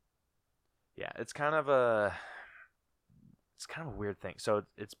this. Yeah, it's kind of a weird thing. So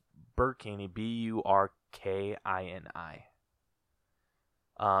it's burkini, Burkini.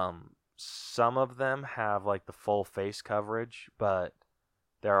 Some of them have like the full face coverage, but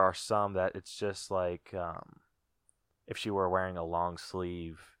there are some that it's just like if she were wearing a long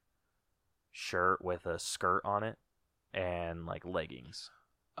sleeve shirt with a skirt on it and like leggings.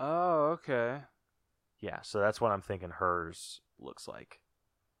 Oh, okay. Yeah, so that's what I'm thinking hers looks like.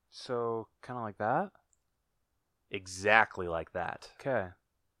 So kind of like that. Exactly like that. Okay.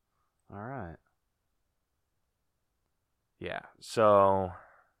 All right. Yeah. So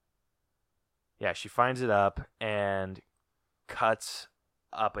yeah, she finds it up and cuts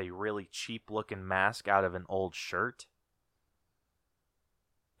up a really cheap looking mask out of an old shirt.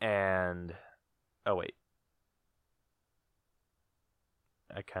 And oh wait.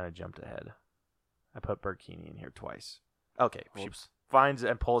 I kind of jumped ahead. I put burkini in here twice. Okay, Oops. she finds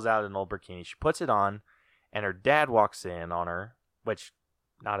and pulls out an old burkini. She puts it on, and her dad walks in on her, which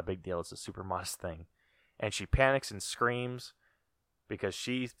not a big deal. It's a super modest thing. And she panics and screams because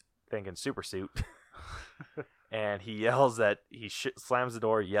she's thinking super suit. And he yells that slams the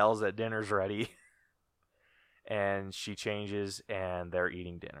door, yells that dinner's ready. And she changes, and they're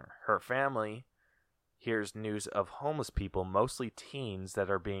eating dinner. Her family hears news of homeless people, mostly teens, that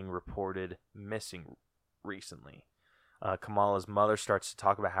are being reported missing recently. Kamala's mother starts to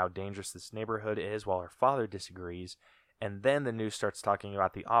talk about how dangerous this neighborhood is while her father disagrees, and then the news starts talking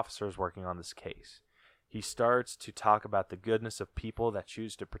about the officers working on this case. He starts to talk about the goodness of people that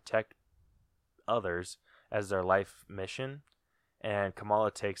choose to protect others as their life mission, and Kamala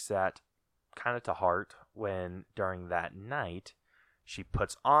takes that kind of to heart when, during that night, she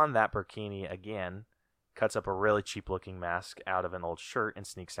puts on that burkini again, cuts up a really cheap-looking mask out of an old shirt, and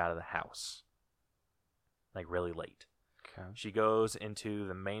sneaks out of the house. Like, really late. Okay. She goes into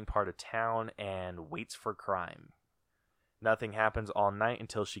the main part of town and waits for crime. Nothing happens all night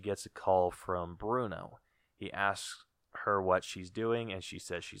until she gets a call from Bruno. He asks her what she's doing, and she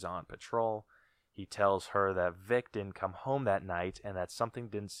says she's on patrol. He tells her that Vic didn't come home that night and that something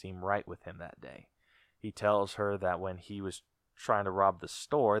didn't seem right with him that day. He tells her that when he was trying to rob the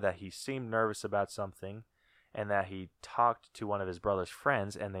store that he seemed nervous about something and that he talked to one of his brother's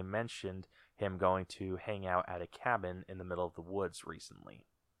friends and they mentioned him going to hang out at a cabin in the middle of the woods recently.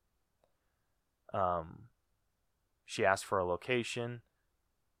 She asks for a location.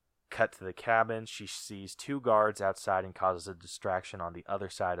 Cut to the cabin. She sees two guards outside and causes a distraction on the other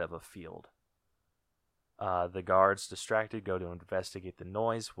side of a field. The guards, distracted, go to investigate the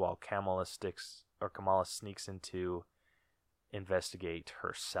noise while Kamala sneaks in to investigate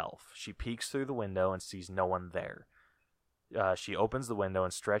herself. She peeks through the window and sees no one there. She opens the window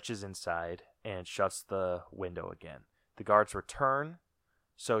and stretches inside and shuts the window again. The guards return,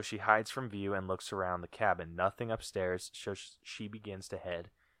 so she hides from view and looks around the cabin. Nothing upstairs, so she begins to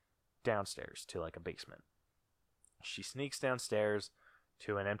head downstairs to like a basement. She sneaks downstairs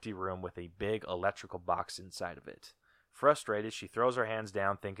to an empty room with a big electrical box inside of it. Frustrated, she throws her hands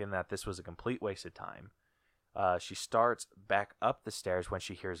down, thinking that this was a complete waste of time. She starts back up the stairs when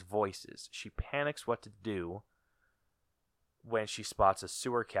she hears voices. She panics what to do when she spots a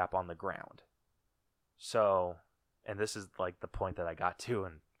sewer cap on the ground. So, and this is like the point that I got to,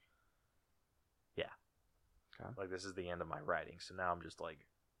 and yeah. Okay. Like, this is the end of my writing, so now I'm just like,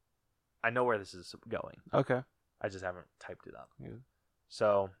 I know where this is going. Okay. I just haven't typed it up. Yeah.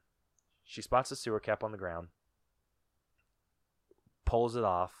 So, she spots a sewer cap on the ground, pulls it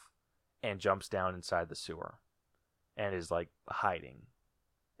off, and jumps down inside the sewer, and is like hiding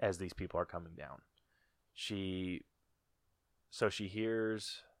as these people are coming down. She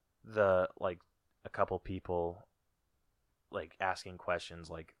hears a couple people like asking questions,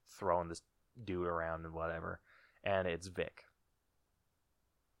 like throwing this dude around and whatever, and it's Vic.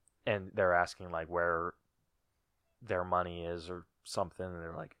 And they're asking like where their money is or something, and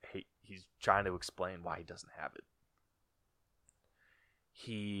they're like, hey, he's trying to explain why he doesn't have it.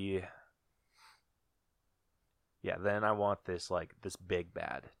 Then I want this big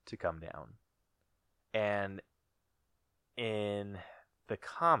bad to come down. And in the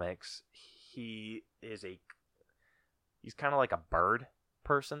comics, he's kind of like a bird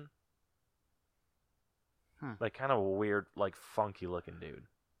person. Like kind of a weird, like funky looking dude.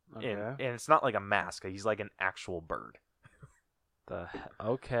 Okay. And it's not like a mask. He's like an actual bird.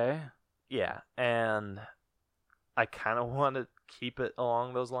 Okay. Yeah, and I kind of want to keep it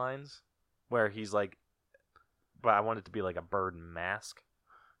along those lines, where he's like, but I want it to be like a bird mask.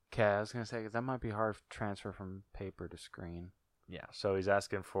 Okay, I was gonna say 'cause that might be hard to transfer from paper to screen. Yeah, so he's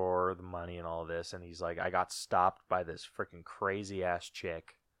asking for the money and all this, and he's like, I got stopped by this freaking crazy ass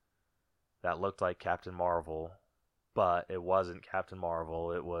chick that looked like Captain Marvel, but it wasn't Captain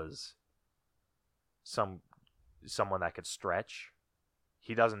Marvel. It was someone that could stretch.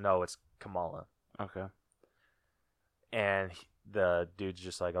 He doesn't know it's Kamala. Okay. And the dude's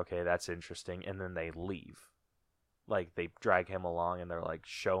just like, okay, that's interesting. And then they leave. Like, they drag him along and they're like,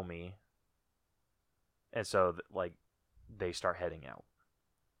 show me. And so, they start heading out.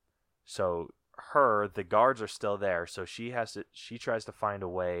 So, the guards are still there. So she tries to find a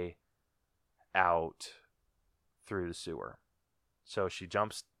way out through the sewer. So she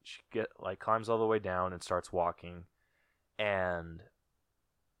climbs all the way down and starts walking. And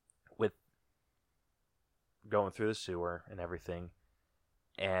with going through the sewer and everything,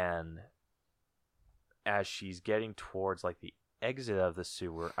 and as she's getting towards like the exit of the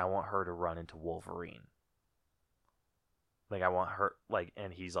sewer, I want her to run into Wolverine. Like I want her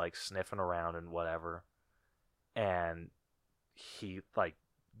and he's like sniffing around and whatever, and he like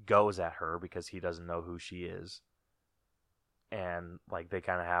goes at her because he doesn't know who she is, and like they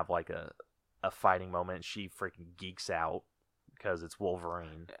kind of have like a fighting moment. She freaking geeks out because it's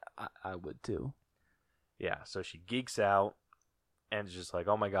Wolverine. I would too. Yeah, so she geeks out and is just like,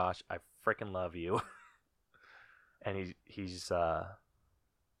 oh my gosh, I freaking love you. And he's just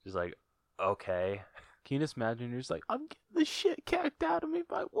like, okay. Can you just imagine? You're just like, I'm getting the shit kicked out of me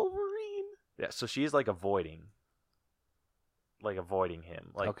by Wolverine. Yeah, so she's like avoiding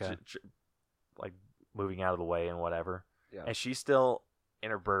him, like okay. like moving out of the way and whatever. Yeah. And she's still in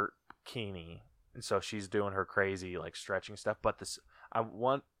her bikini, and so she's doing her crazy like stretching stuff. But I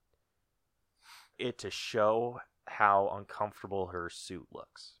want it to show how uncomfortable her suit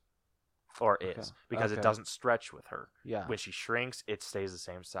looks, or is, because it doesn't stretch with her. Yeah. When she shrinks, it stays the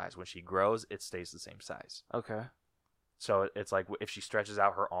same size. When she grows, it stays the same size. Okay. So it's like if she stretches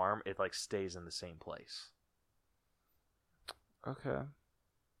out her arm, it like stays in the same place. Okay.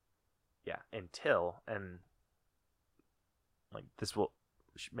 Yeah, and like this will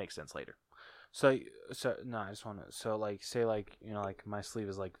make sense later. So no, I just want to. So like, say like like my sleeve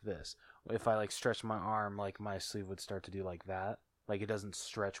is like this. If I like stretch my arm, like my sleeve would start to do like that. Like it doesn't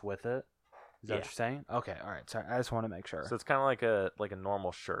stretch with it. Is that what you're saying? Okay, all right. Sorry, I just want to make sure. So it's kind of like a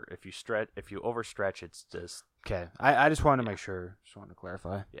normal shirt. If you overstretch, it's just okay. I just wanted to make sure. Just wanted to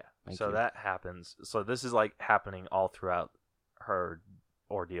clarify. Yeah. Thank so you. that happens. So this is like happening all throughout her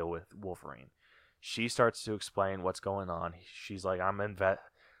ordeal with Wolverine. She starts to explain what's going on. She's like,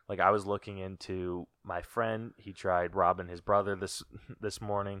 I was looking into my friend. He tried robbing his brother this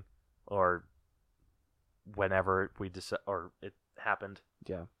morning, or whenever it happened.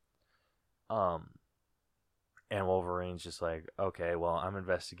 Yeah. And Wolverine's just like, okay, well, I'm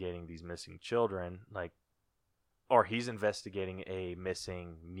investigating these missing children, or he's investigating a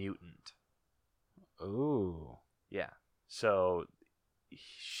missing mutant. Ooh. Yeah. So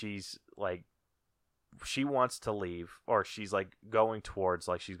she's like, she wants to leave, or she's like going towards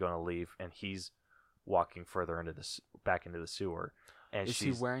like she's going to leave, and he's walking further back into the sewer. And is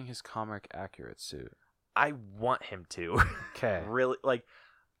he wearing his comic accurate suit? I want him to. Okay. Really, like,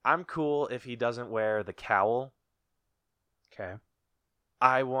 I'm cool if he doesn't wear the cowl. Okay.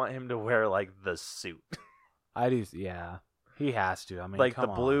 I want him to wear like the suit. I do. Yeah. He has to. I mean, like come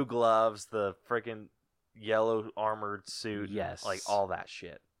the on. blue gloves, the freaking yellow armored suit. Yes. Like all that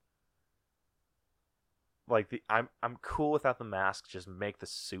shit. Like I'm cool without the mask. Just make the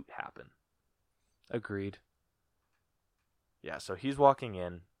suit happen. Agreed. Yeah. So he's walking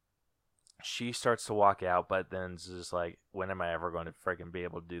in. She starts to walk out, but then it's just like, when am I ever going to freaking be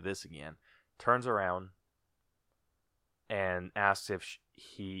able to do this again? Turns around and asks if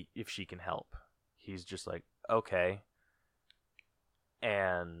she can help. He's just like, okay.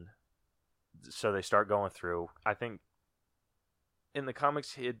 And so they start going through. I think in the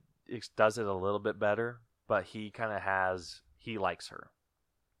comics it does it a little bit better, but he likes her.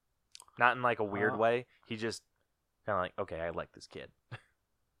 Not in like a weird way. He just kind of like, okay, I like this kid.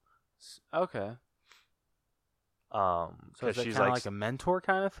 Okay. So So is that she's kind of like like a mentor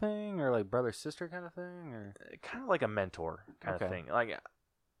kind of thing, or like brother sister kind of thing, or? kind of like a mentor kind of Okay. thing. Like,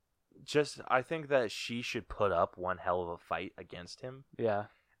 just I think that she should put up one hell of a fight against him, Yeah.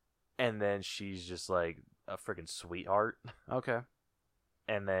 and then she's just like a freaking sweetheart, Okay.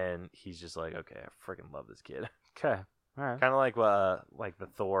 and then he's just like, okay, I freaking love this kid. Okay. All right. Kind of like the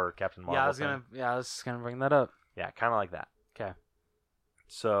Thor Captain Marvel. I was gonna bring that up. Yeah, kind of like that. Okay.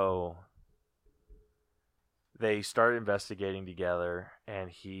 So they start investigating together, and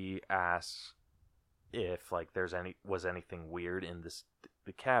he asks if like was anything weird in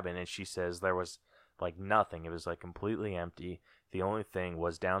the cabin, and she says there was like nothing. It was like completely empty. The only thing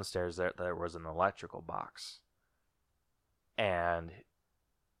was downstairs there was an electrical box, and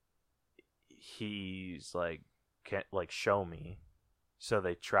he's like, can't like show me. So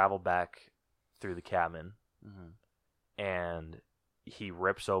they travel back through the cabin, and he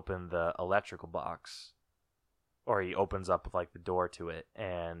rips open the electrical box, or he opens up like the door to it,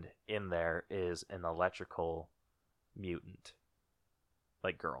 and in there is an electrical mutant,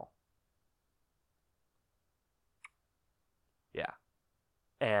 like girl. Yeah.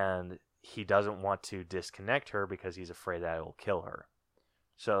 And he doesn't want to disconnect her because he's afraid that it will kill her.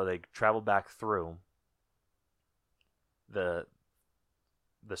 So they travel back through the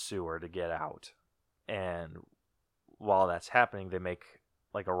sewer to get out. And while that's happening, they make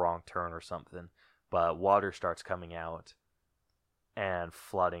like a wrong turn or something. But water starts coming out and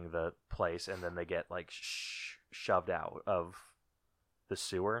flooding the place, and then they get like shoved out of the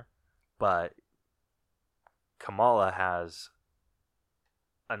sewer. But Kamala has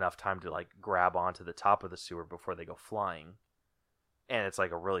enough time to like grab onto the top of the sewer before they go flying, and it's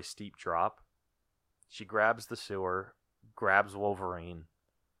like a really steep drop. She grabs the sewer, grabs Wolverine,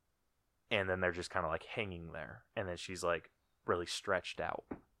 and then they're just kind of like hanging there, and then she's like really stretched out.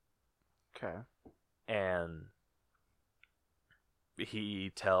 Okay. And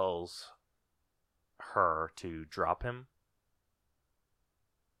he tells her to drop him,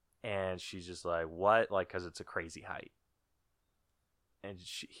 and she's just like, what? Like, because it's a crazy height. And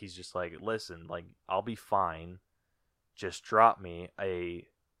he's just like, listen, like, I'll be fine. Just drop me. A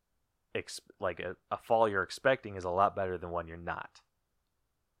fall you're expecting is a lot better than one you're not.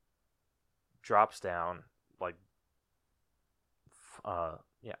 Drops down, like,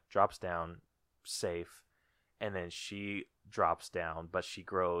 drops down safe. And then she drops down, but she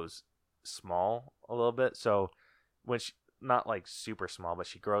grows small a little bit. So when she, not like super small, but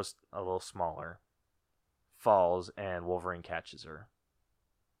she grows a little smaller, falls, and Wolverine catches her.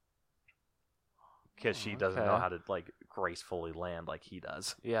 Because she doesn't know how to like gracefully land like he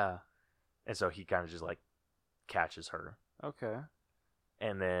does. Yeah. And so he kind of just like catches her. Okay.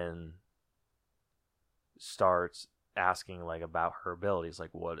 And then starts asking like about her abilities,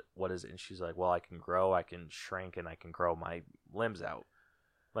 like what is it? And she's like, well, I can grow, I can shrink, and I can grow my limbs out.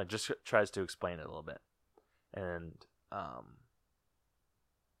 Like, just tries to explain it a little bit. And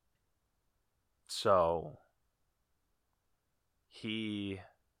so he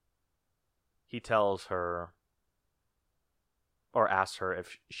tells her, or asks her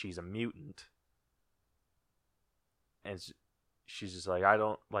if she's a mutant, and she's just like, I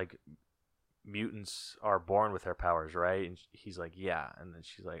don't like, mutants are born with their powers, right? And he's like, yeah. And then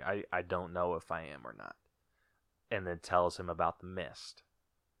she's like, I don't know if I am or not. And then tells him about the mist.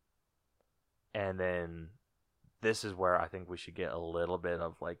 And then this is where I think we should get a little bit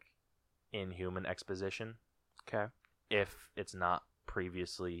of like Inhuman exposition. Okay. If it's not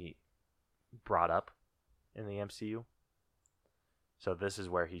previously brought up in the MCU. So this is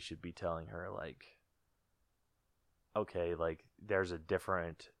where he should be telling her, like, okay, like, there's a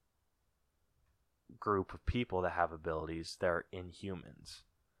different group of people that have abilities. They're Inhumans.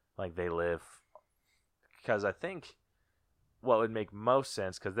 Like, they live, because I think what would make most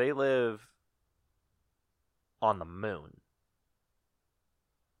sense, because they live on the moon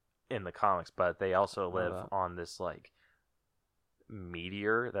in the comics, but they also live on this like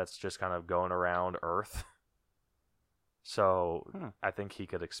meteor that's just kind of going around Earth. So I think he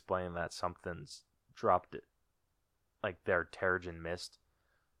could explain that something's dropped it, like their Terrigen Mist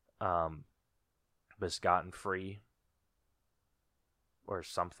was gotten free, or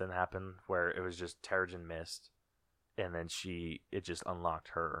something happened where it was just Terrigen Mist, and then it just unlocked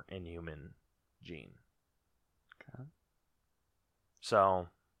her Inhuman gene. Okay. So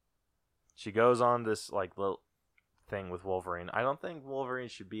she goes on this like little thing with Wolverine. I don't think Wolverine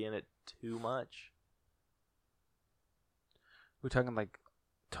should be in it too much. We're talking like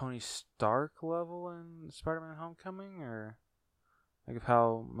Tony Stark level in Spider-Man Homecoming, or like of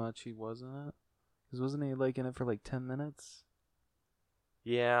how much he was in it? Because wasn't he like in it for like 10 minutes?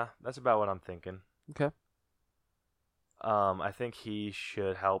 Yeah, that's about what I'm thinking. Okay. I think he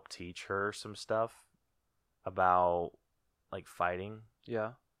should help teach her some stuff about like fighting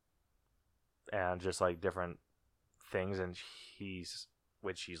Yeah. and just like different things. And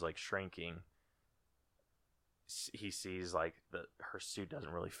when she's like shrinking, he sees like her suit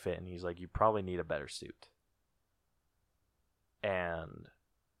doesn't really fit, and he's like, "You probably need a better suit." And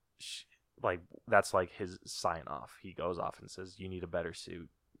like that's like his sign off. He goes off and says, "You need a better suit,"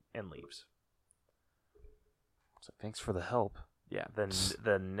 and leaves. So thanks for the help. Yeah. Then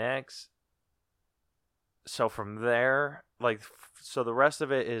the next. So from there, like, so the rest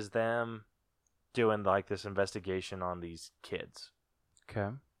of it is them doing like this investigation on these kids. Okay.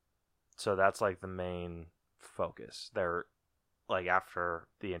 So that's like the main focus. They're like after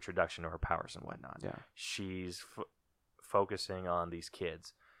the introduction to her powers and whatnot. Yeah. She's focusing on these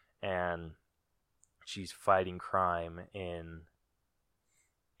kids, and she's fighting crime in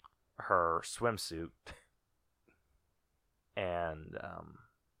her swimsuit. And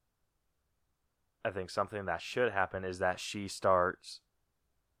I think something that should happen is that she starts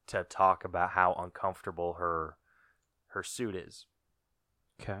to talk about how uncomfortable her suit is,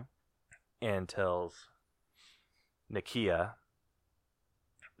 Okay. and tells Nakia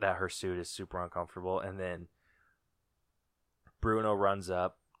that her suit is super uncomfortable. And then Bruno runs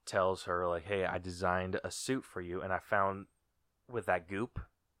up, tells her like, "Hey, I designed a suit for you, and I found with that goop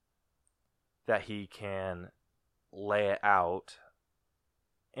that he can lay it out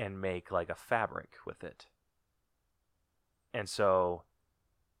and make like a fabric with it." And so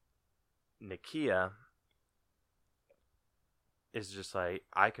Nakia is just like,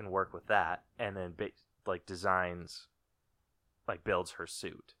 "I can work with that," and then like designs, like builds her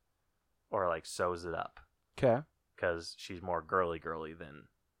suit, or like sews it up, Okay. because she's more girly than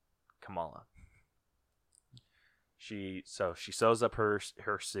Kamala. She sews up her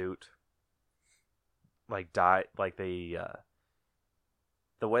suit, like the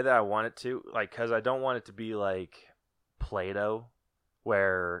way that I want it to, like, because I don't want it to be like Play-Doh,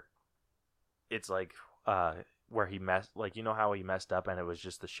 where it's like where he messed, like, you know how he messed up and it was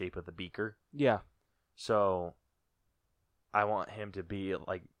just the shape of the beaker. Yeah. So I want him to be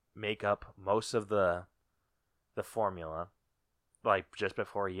like make up most of the formula, like just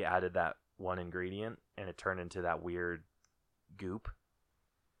before he added that one ingredient and it turned into that weird goop.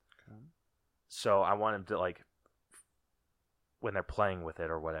 Okay. So I want him to, like, when they're playing with it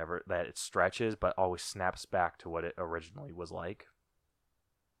or whatever, that it stretches but always snaps back to what it originally was like,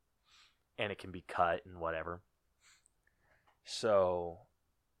 and it can be cut and whatever. So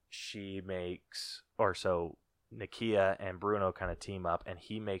Nakia and Bruno kind of team up, and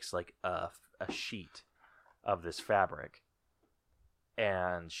he makes like a sheet of this fabric,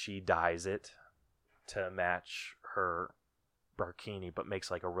 and she dyes it to match her bikini, but makes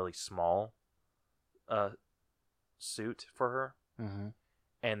like a really small suit for her. Mm-hmm.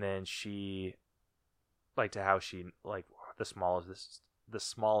 And then she, like, to how she, like, the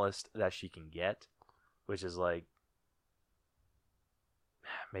smallest that she can get, which is like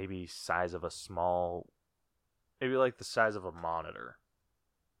maybe maybe like the size of a monitor,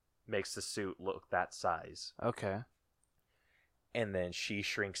 makes the suit look that size. Okay. And then she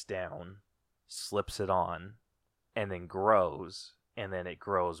shrinks down, slips it on, and then grows, and then it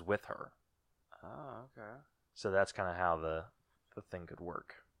grows with her. Oh, okay. So that's kind of how the thing could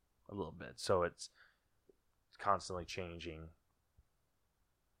work a little bit. So it's constantly changing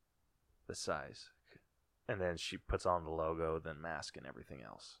the size. And then she puts on the logo, then mask, and everything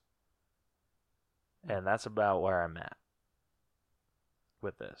else. And that's about where I'm at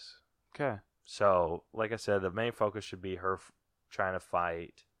with this. Okay. So, like I said, the main focus should be her trying to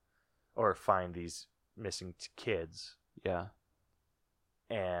fight or find these missing kids. Yeah.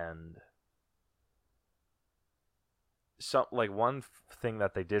 And so, like, one thing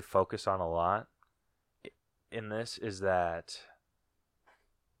that they did focus on a lot in this is that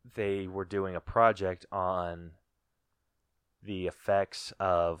they were doing a project on the effects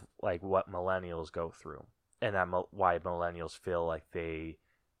of, like, what millennials go through, and that why millennials feel like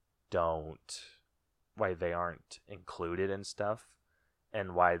why they aren't included in stuff,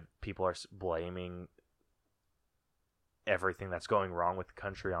 and why people are blaming everything that's going wrong with the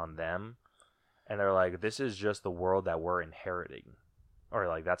country on them. And they're like, this is just the world that we're inheriting. Or,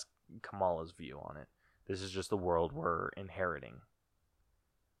 like, that's Kamala's view on it. This is just the world we're inheriting.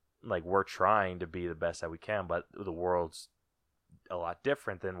 Like, we're trying to be the best that we can, but the world's a lot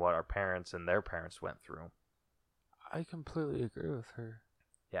different than what our parents and their parents went through. I completely agree with her.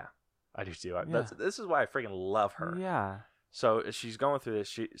 Yeah, I do too. Yeah. This is why I freaking love her. Yeah. So she's going through this.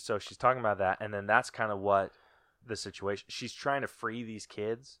 She's talking about that, and then that's kind of what the situation. She's trying to free these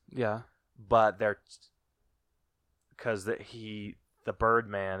kids, Yeah. but they're because the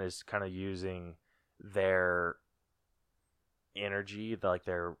Birdman is kind of using their energy,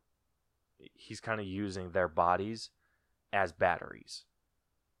 he's kind of using their bodies as batteries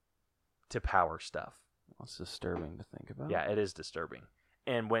to power stuff. That's disturbing to think about. Yeah, it is disturbing.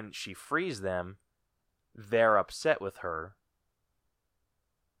 And when she frees them, they're upset with her.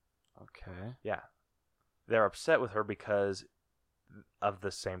 Okay. Yeah. They're upset with her because of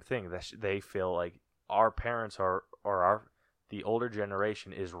the same thing. That they feel like our parents the older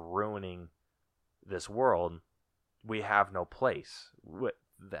generation is ruining this world. We have no place with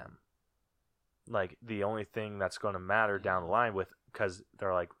them. Like, the only thing that's going to matter down the line because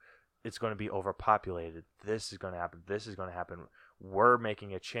they're like, it's going to be overpopulated. This is going to happen. This is going to happen. We're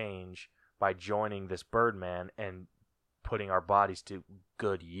making a change by joining this Birdman and putting our bodies to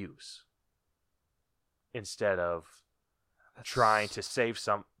good use instead of trying to save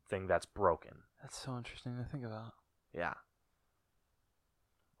something that's broken. That's so interesting to think about. Yeah.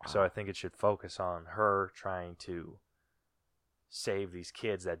 Wow. So I think it should focus on her trying to save these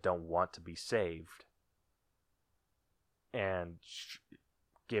kids that don't want to be saved and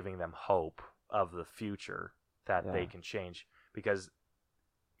giving them hope of the future that they can change. Because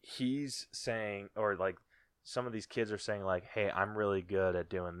he's saying, or like some of these kids are saying like, hey, I'm really good at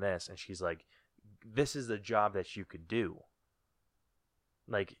doing this. And she's like, this is the job that you could do.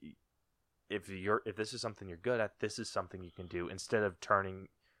 Like, if this is something you're good at, this is something you can do, instead of turning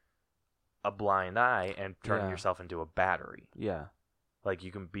a blind eye and turning yourself into a battery. Yeah. Like,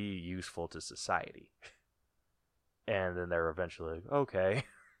 you can be useful to society. And then they're eventually like, okay.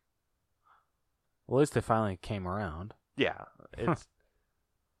 Well, at least they finally came around. Yeah. It's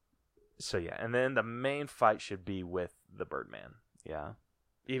so yeah. And then the main fight should be with the Birdman. Yeah.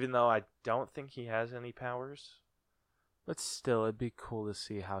 Even though I don't think he has any powers. But still, it'd be cool to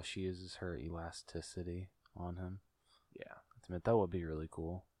see how she uses her elasticity on him. Yeah. I admit, that would be really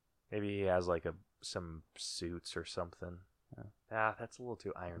cool. Maybe he has like some suits or something. Yeah. That's a little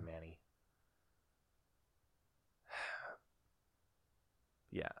too Iron Man-y.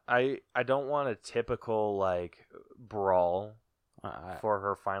 Yeah. I don't want a typical like brawl for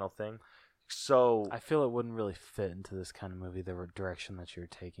her final thing. So I feel it wouldn't really fit into this kind of movie, the direction that you're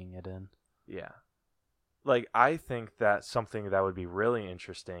taking it in. yeah. Like, I think that something that would be really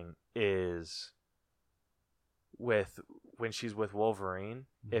interesting is when she's with Wolverine,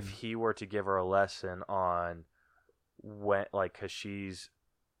 if he were to give her a lesson on when, like, because she's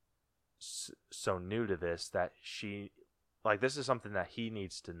so new to this, that this is something that he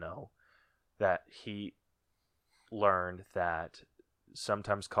needs to know, that he learned that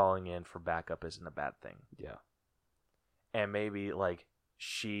sometimes calling in for backup isn't a bad thing. Yeah. And maybe, like,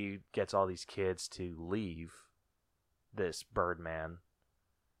 she gets all these kids to leave this Birdman,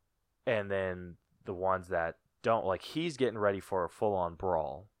 and then the ones that don't, like, he's getting ready for a full-on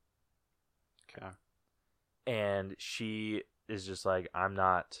brawl. Okay. And she is just like, I'm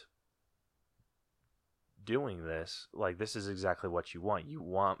not doing this. Like, this is exactly what you want. You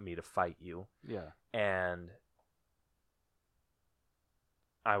want me to fight you. Yeah. And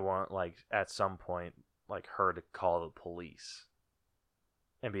I want, like, at some point, like, her to call the police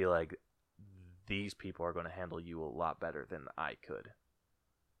and be like, these people are going to handle you a lot better than I could.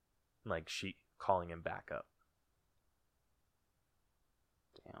 Like, she calling him back up.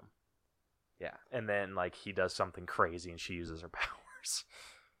 Damn. Yeah. And then, like, he does something crazy and she uses her powers.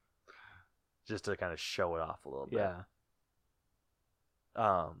 Just to kind of show it off a little bit. Yeah.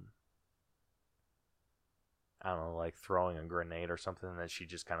 I don't know, like throwing a grenade or something, and then she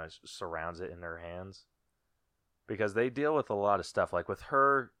just kind of surrounds it in her hands. Because they deal with a lot of stuff. Like, with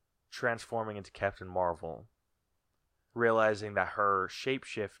her transforming into Captain Marvel, realizing that her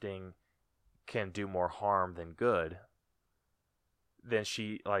shape-shifting can do more harm than good, then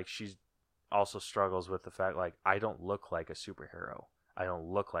she also struggles with the fact, like, I don't look like a superhero. I don't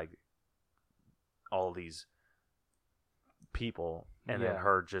look like all these people. And then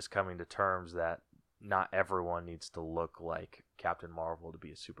her just coming to terms that not everyone needs to look like Captain Marvel to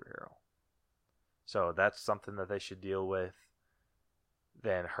be a superhero. So that's something that they should deal with.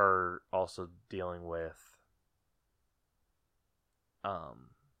 Then her also dealing with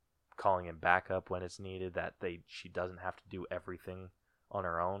calling in backup when it's needed, that she doesn't have to do everything on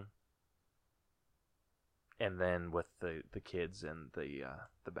her own. And then with the kids and the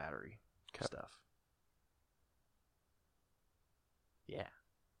battery stuff. Yeah.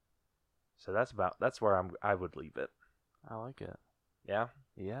 So that's where I would leave it. I like it. Yeah?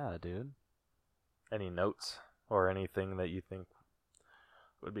 Yeah, dude. Any notes or anything that you think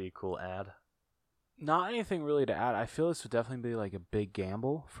would be a cool ad? Not anything really to add. I feel this would definitely be like a big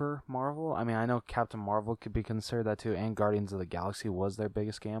gamble for Marvel. I mean, I know Captain Marvel could be considered that too, and Guardians of the Galaxy was their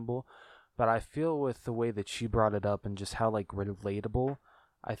biggest gamble. But I feel with the way that she brought it up and just how like relatable,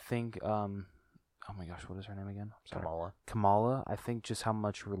 I think. Oh my gosh, what is her name again? I'm sorry. Kamala. I think just how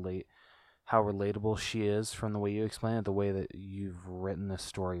relatable she is from the way you explain it, the way that you've written this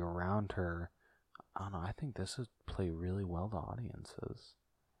story around her. I don't know. I think this would play really well to audiences.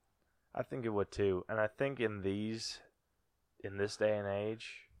 I think it would too, and I think in this day and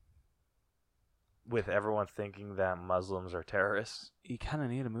age, with everyone thinking that Muslims are terrorists, you kind of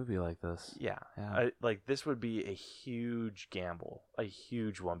need a movie like this. Yeah. Like this would be a huge gamble, a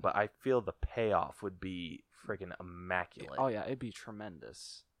huge one, but I feel the payoff would be freaking immaculate. Oh yeah, it'd be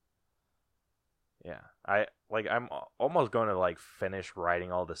tremendous. Yeah, I'm almost going to like finish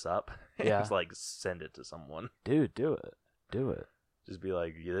writing all this up. Yeah, just like send it to someone. Dude, do it. Just be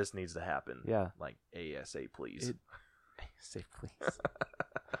like, yeah, this needs to happen. Yeah, like ASA, please. ASA, please.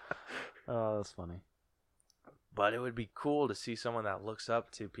 Oh, that's funny. But it would be cool to see someone that looks up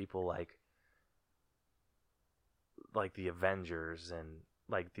to people like the Avengers and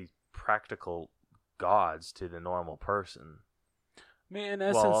like the practical gods to the normal person. I mean, in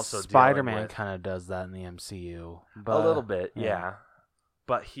essence, Spider-Man kind of does that in the MCU. But, a little bit, yeah.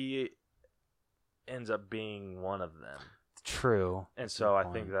 But he ends up being one of them. True. And so I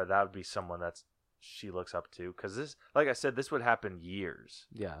think that would be someone that she looks up to. Because this, like I said, this would happen years.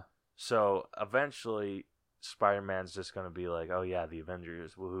 Yeah. So eventually, Spider-Man's just going to be like, oh yeah, the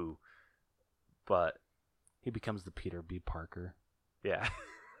Avengers, woohoo. But he becomes the Peter B. Parker. Yeah.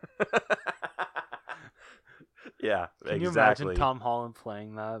 Yeah, Can you imagine Tom Holland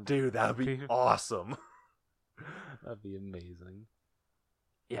playing that? Dude, that would be awesome. That'd be amazing.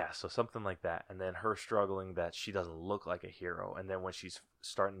 Yeah, so something like that. And then her struggling that she doesn't look like a hero. And then when she's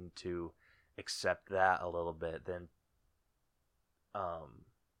starting to accept that a little bit, then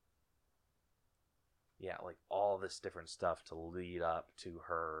yeah, like all this different stuff to lead up to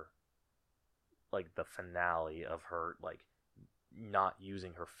her, like the finale of her like not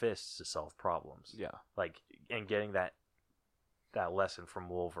using her fists to solve problems. Yeah. Like, and getting that lesson from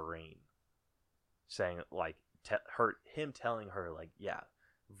Wolverine, saying like him telling her like, yeah,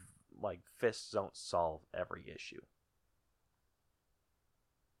 like fists don't solve every issue.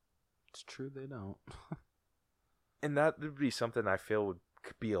 It's true, they don't. And that would be something I feel would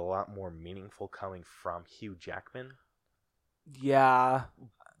be a lot more meaningful coming from Hugh Jackman. Yeah.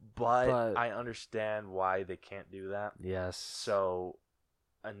 But I understand why they can't do that. Yes. So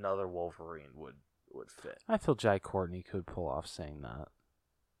another Wolverine would fit. I feel Jai Courtney could pull off saying that.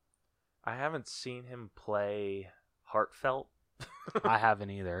 I haven't seen him play heartfelt. I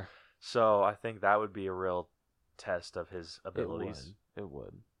haven't either. So I think that would be a real test of his abilities. It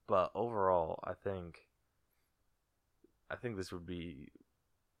would. But overall, I think this would be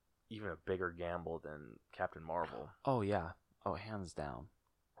even a bigger gamble than Captain Marvel. Oh yeah. Oh, hands down.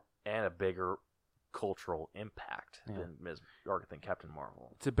 And a bigger cultural impact than Captain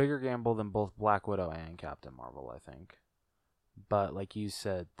Marvel. It's a bigger gamble than both Black Widow and Captain Marvel, I think. But like you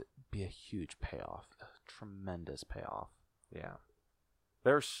said, be a huge payoff, a tremendous payoff. Yeah.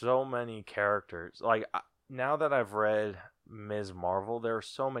 There's so many characters. Like now that I've read Ms. Marvel, there are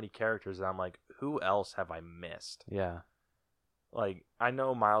so many characters that I'm like, who else have I missed? Yeah. Like I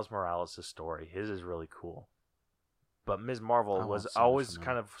know Miles Morales' story. His is really cool. But Ms. Marvel was always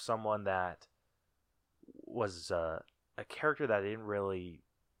kind of someone that was a character that I didn't really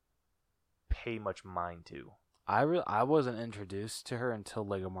pay much mind to. I wasn't introduced to her until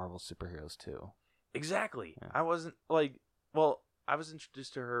Lego Marvel Superheroes 2. Exactly. Yeah. I wasn't I was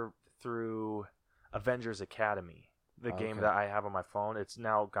introduced to her through Avengers Academy, the game that I have on my phone. It's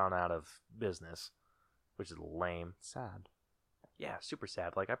now gone out of business, which is lame. Sad. Yeah, super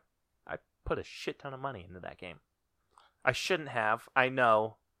sad. Like I put a shit ton of money into that game. I shouldn't have. I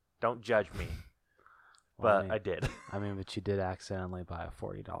know. Don't judge me. But I did. I mean, but you did accidentally buy a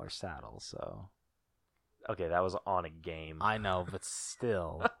 $40 saddle, so. Okay, that was on a game. I know, but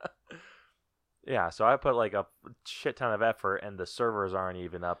still. Yeah, so I put like a shit ton of effort, and the servers aren't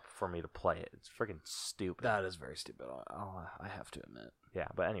even up for me to play it. It's freaking stupid. That is very stupid. I have to admit. Yeah,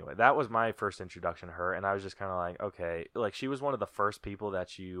 but anyway, that was my first introduction to her, and I was just kind of like, okay, like she was one of the first people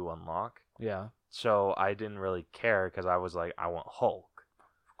that you unlock. Yeah. So I didn't really care because I was like, I want Hulk.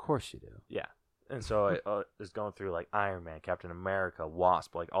 Of course you do. Yeah. And so I was going through like Iron Man, Captain America,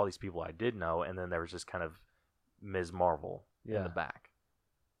 Wasp, like all these people I did know, and then there was just kind of Ms. Marvel in the back.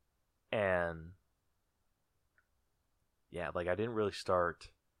 And yeah, like I didn't really start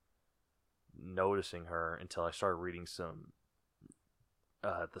noticing her until I started reading some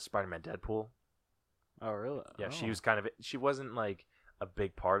the Spider-Man Deadpool Oh, really? Yeah, she Oh. was she wasn't like a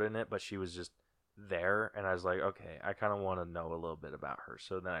big part in it, but she was just there, and I was like, okay, I kind of want to know a little bit about her.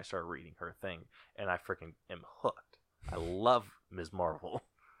 So then I started reading her thing, and I freaking am hooked. I love Ms. Marvel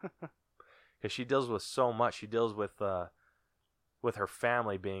because she deals with so much. She deals with her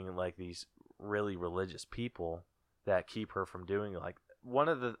family being like these really religious people that keep her from doing like one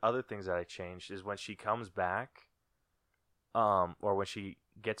of the other things that I changed is when she comes back, or when she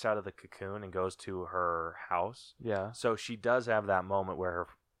gets out of the cocoon and goes to her house. Yeah. So she does have that moment where her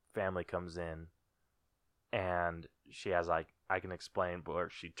family comes in, and she has like I can explain, where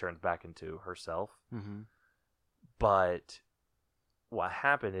she turns back into herself. Mm-hmm. But what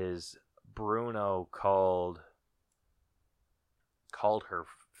happened is Bruno called her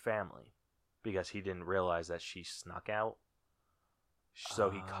family because he didn't realize that she snuck out. So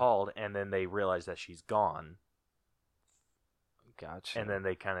he called, and then they realized that she's gone. Gotcha. And then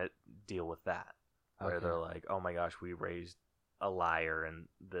they kind of deal with that, where Okay. they're like, "Oh my gosh, we raised a liar and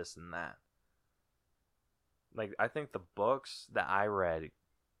this and that." Like I think the books that I read,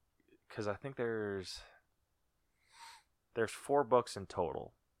 because I think there's 4 books in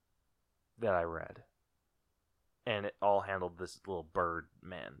total that I read, and it all handled this little bird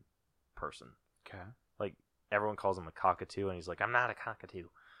man person. Okay. Like everyone calls him a cockatoo, and he's like, "I'm not a cockatoo."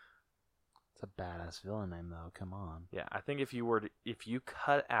 It's a badass villain name, though. Come on. Yeah, I think if you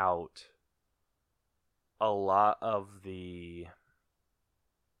cut out a lot of the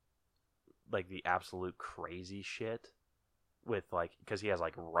like the absolute crazy shit with like because he has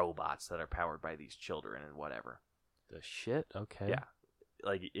like robots that are powered by these children and whatever. The shit? Okay. Yeah.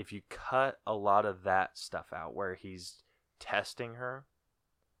 Like if you cut a lot of that stuff out where he's testing her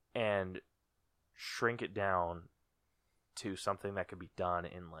and shrink it down to something that could be done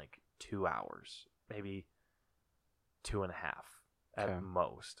in like 2 hours, maybe 2.5 at Okay.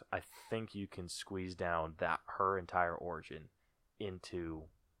 most. I think you can squeeze down her entire origin into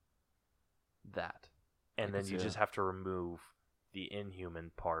that. And I then can you see just that. have to remove the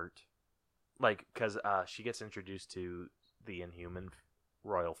Inhuman part. Like, because she gets introduced to the Inhuman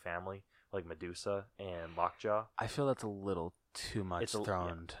royal family, like Medusa and Lockjaw. I feel that's a little too much It's a-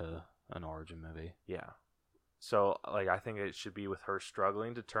 thrown to an origin movie. Yeah. So, like, I think it should be with her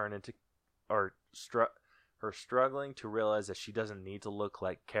struggling to turn into, or her struggling to realize that she doesn't need to look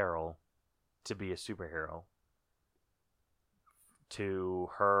like Carol to be a superhero, to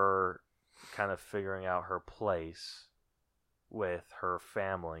her kind of figuring out her place with her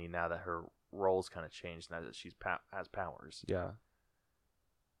family now that her role's kind of changed now that she's has powers. Yeah.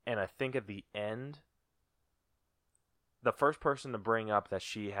 And I think at the end, the first person to bring up that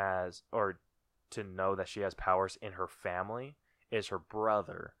she has, or to know that she has powers in her family, is her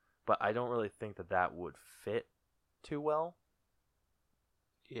brother. But I don't really think that would fit too well.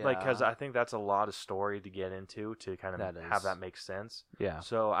 Yeah. Like, because I think that's a lot of story to get into to kind of That have is. that make sense. Yeah.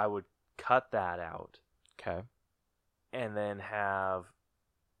 So I would cut that out Okay. and then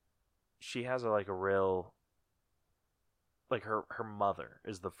she has a real, like her mother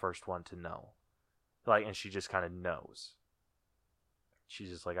is the first one to know. Like, and she just kind of knows. She's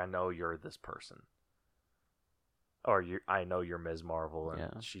just like, I know you're this person. Or I know you're Ms. Marvel. And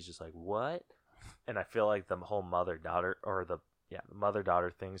Yeah. she's just like, what? And I feel like the whole mother-daughter, or the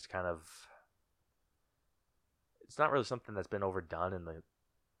mother-daughter thing's kind of, it's not really something that's been overdone in the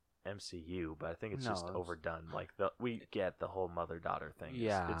MCU, but I think it's just No, overdone. Like, we get the whole mother-daughter thing.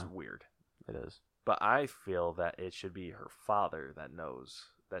 Yeah. It's weird. It is. But I feel that it should be her father that knows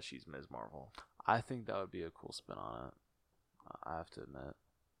that she's Ms. Marvel. I think that would be a cool spin on it. I have to admit.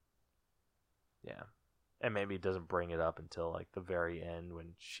 Yeah. And maybe it doesn't bring it up until like the very end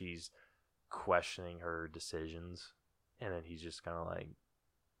when she's questioning her decisions, and then he's just kind of like,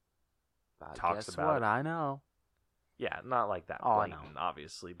 But Talks guess about what? it. I know. yeah, not like that Oh, I blatant, know.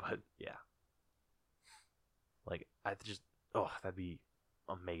 obviously, but yeah. Like that'd be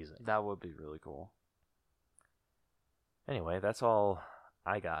amazing. That would be really cool. Anyway, that's all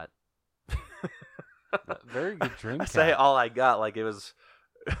I got. Very good dream. I say all I got like it was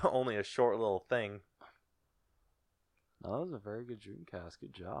only a short little thing. No, that was a very good Dreamcast.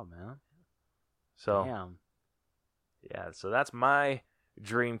 Good job, man. So Damn. yeah, so that's my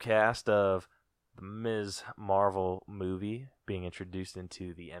Dreamcast of the Ms. Marvel movie being introduced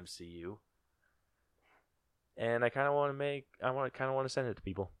into the MCU. And I kind of want to send it to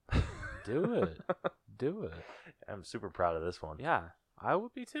people. Do it. Do it. I'm super proud of this one. Yeah, I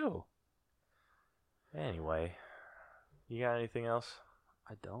would be too. Anyway, you got anything else?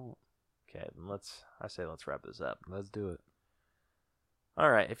 I don't. Okay, then let's wrap this up. Let's do it. All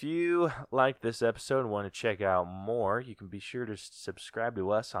right. If you like this episode and want to check out more, you can be sure to subscribe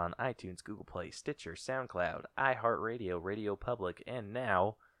to us on iTunes, Google Play, Stitcher, SoundCloud, iHeartRadio, Radio Public, and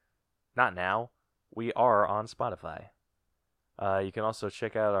we are on Spotify. You can also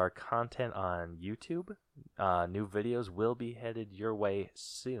check out our content on YouTube. New videos will be headed your way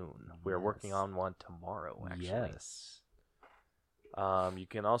soon. We're working on one tomorrow, actually. Yes. You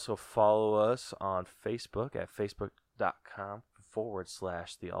can also follow us on Facebook at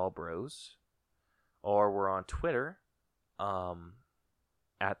facebook.com/The Allbros. Or we're on Twitter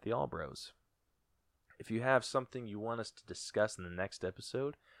at The Allbros. If you have something you want us to discuss in the next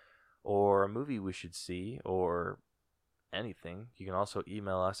episode, or a movie we should see, or anything, you can also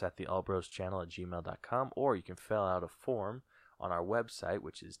email us at theallbroschannel@gmail.com, or you can fill out a form on our website,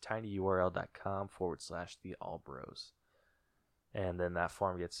 which is tinyurl.com/theallbros. And then that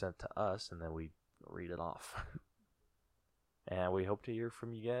form gets sent to us, and then we read it off. And we hope to hear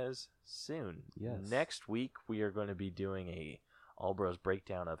from you guys soon. Yes. Next week, we are going to be doing a Allbros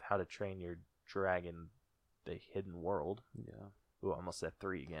breakdown of How to Train Your Dragon, The Hidden World. Yeah. Ooh, I almost said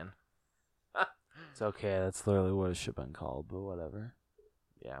 3 again. It's okay. That's literally what it should have been called, but whatever.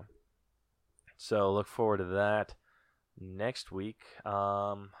 Yeah. So look forward to that next week.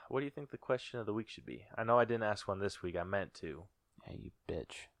 What do you think the question of the week should be? I know I didn't ask one this week. I meant to, Yeah, you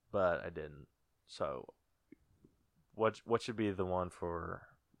bitch. but I didn't. So what should be the one for?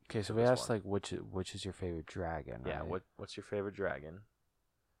 Okay, so we this asked one? like which is your favorite dragon? Yeah. Right? What's your favorite dragon?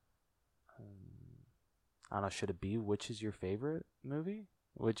 I don't know. Should it be which is your favorite movie?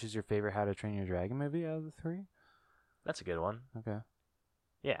 Which is your favorite How to Train Your Dragon movie out of the 3? That's a good one. Okay.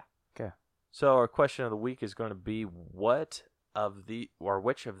 Yeah. Okay. So our question of the week is going to be which of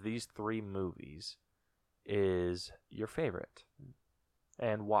these 3 movies is your favorite,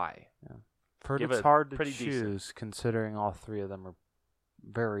 and why? I've heard Give it's it hard to pretty choose, decent. Considering all 3 of them are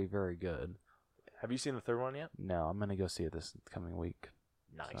very, very good. Have you seen the third one yet? No, I'm gonna go see it this coming week.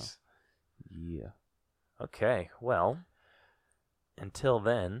 Nice. Yeah. Okay. Well, until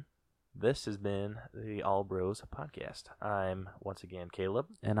then, this has been the All Bros podcast. I'm once again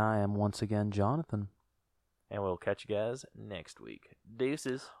Caleb, And I am once again Jonathan. and we'll catch you guys next week.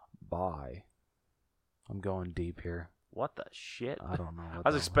 Deuces. Bye. I'm going deep here. What the shit? I don't know. What I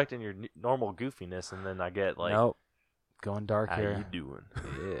was expecting your normal goofiness, and then I get like, nope. Going dark how here. you doing?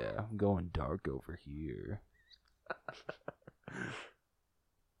 Yeah, I'm going dark over here.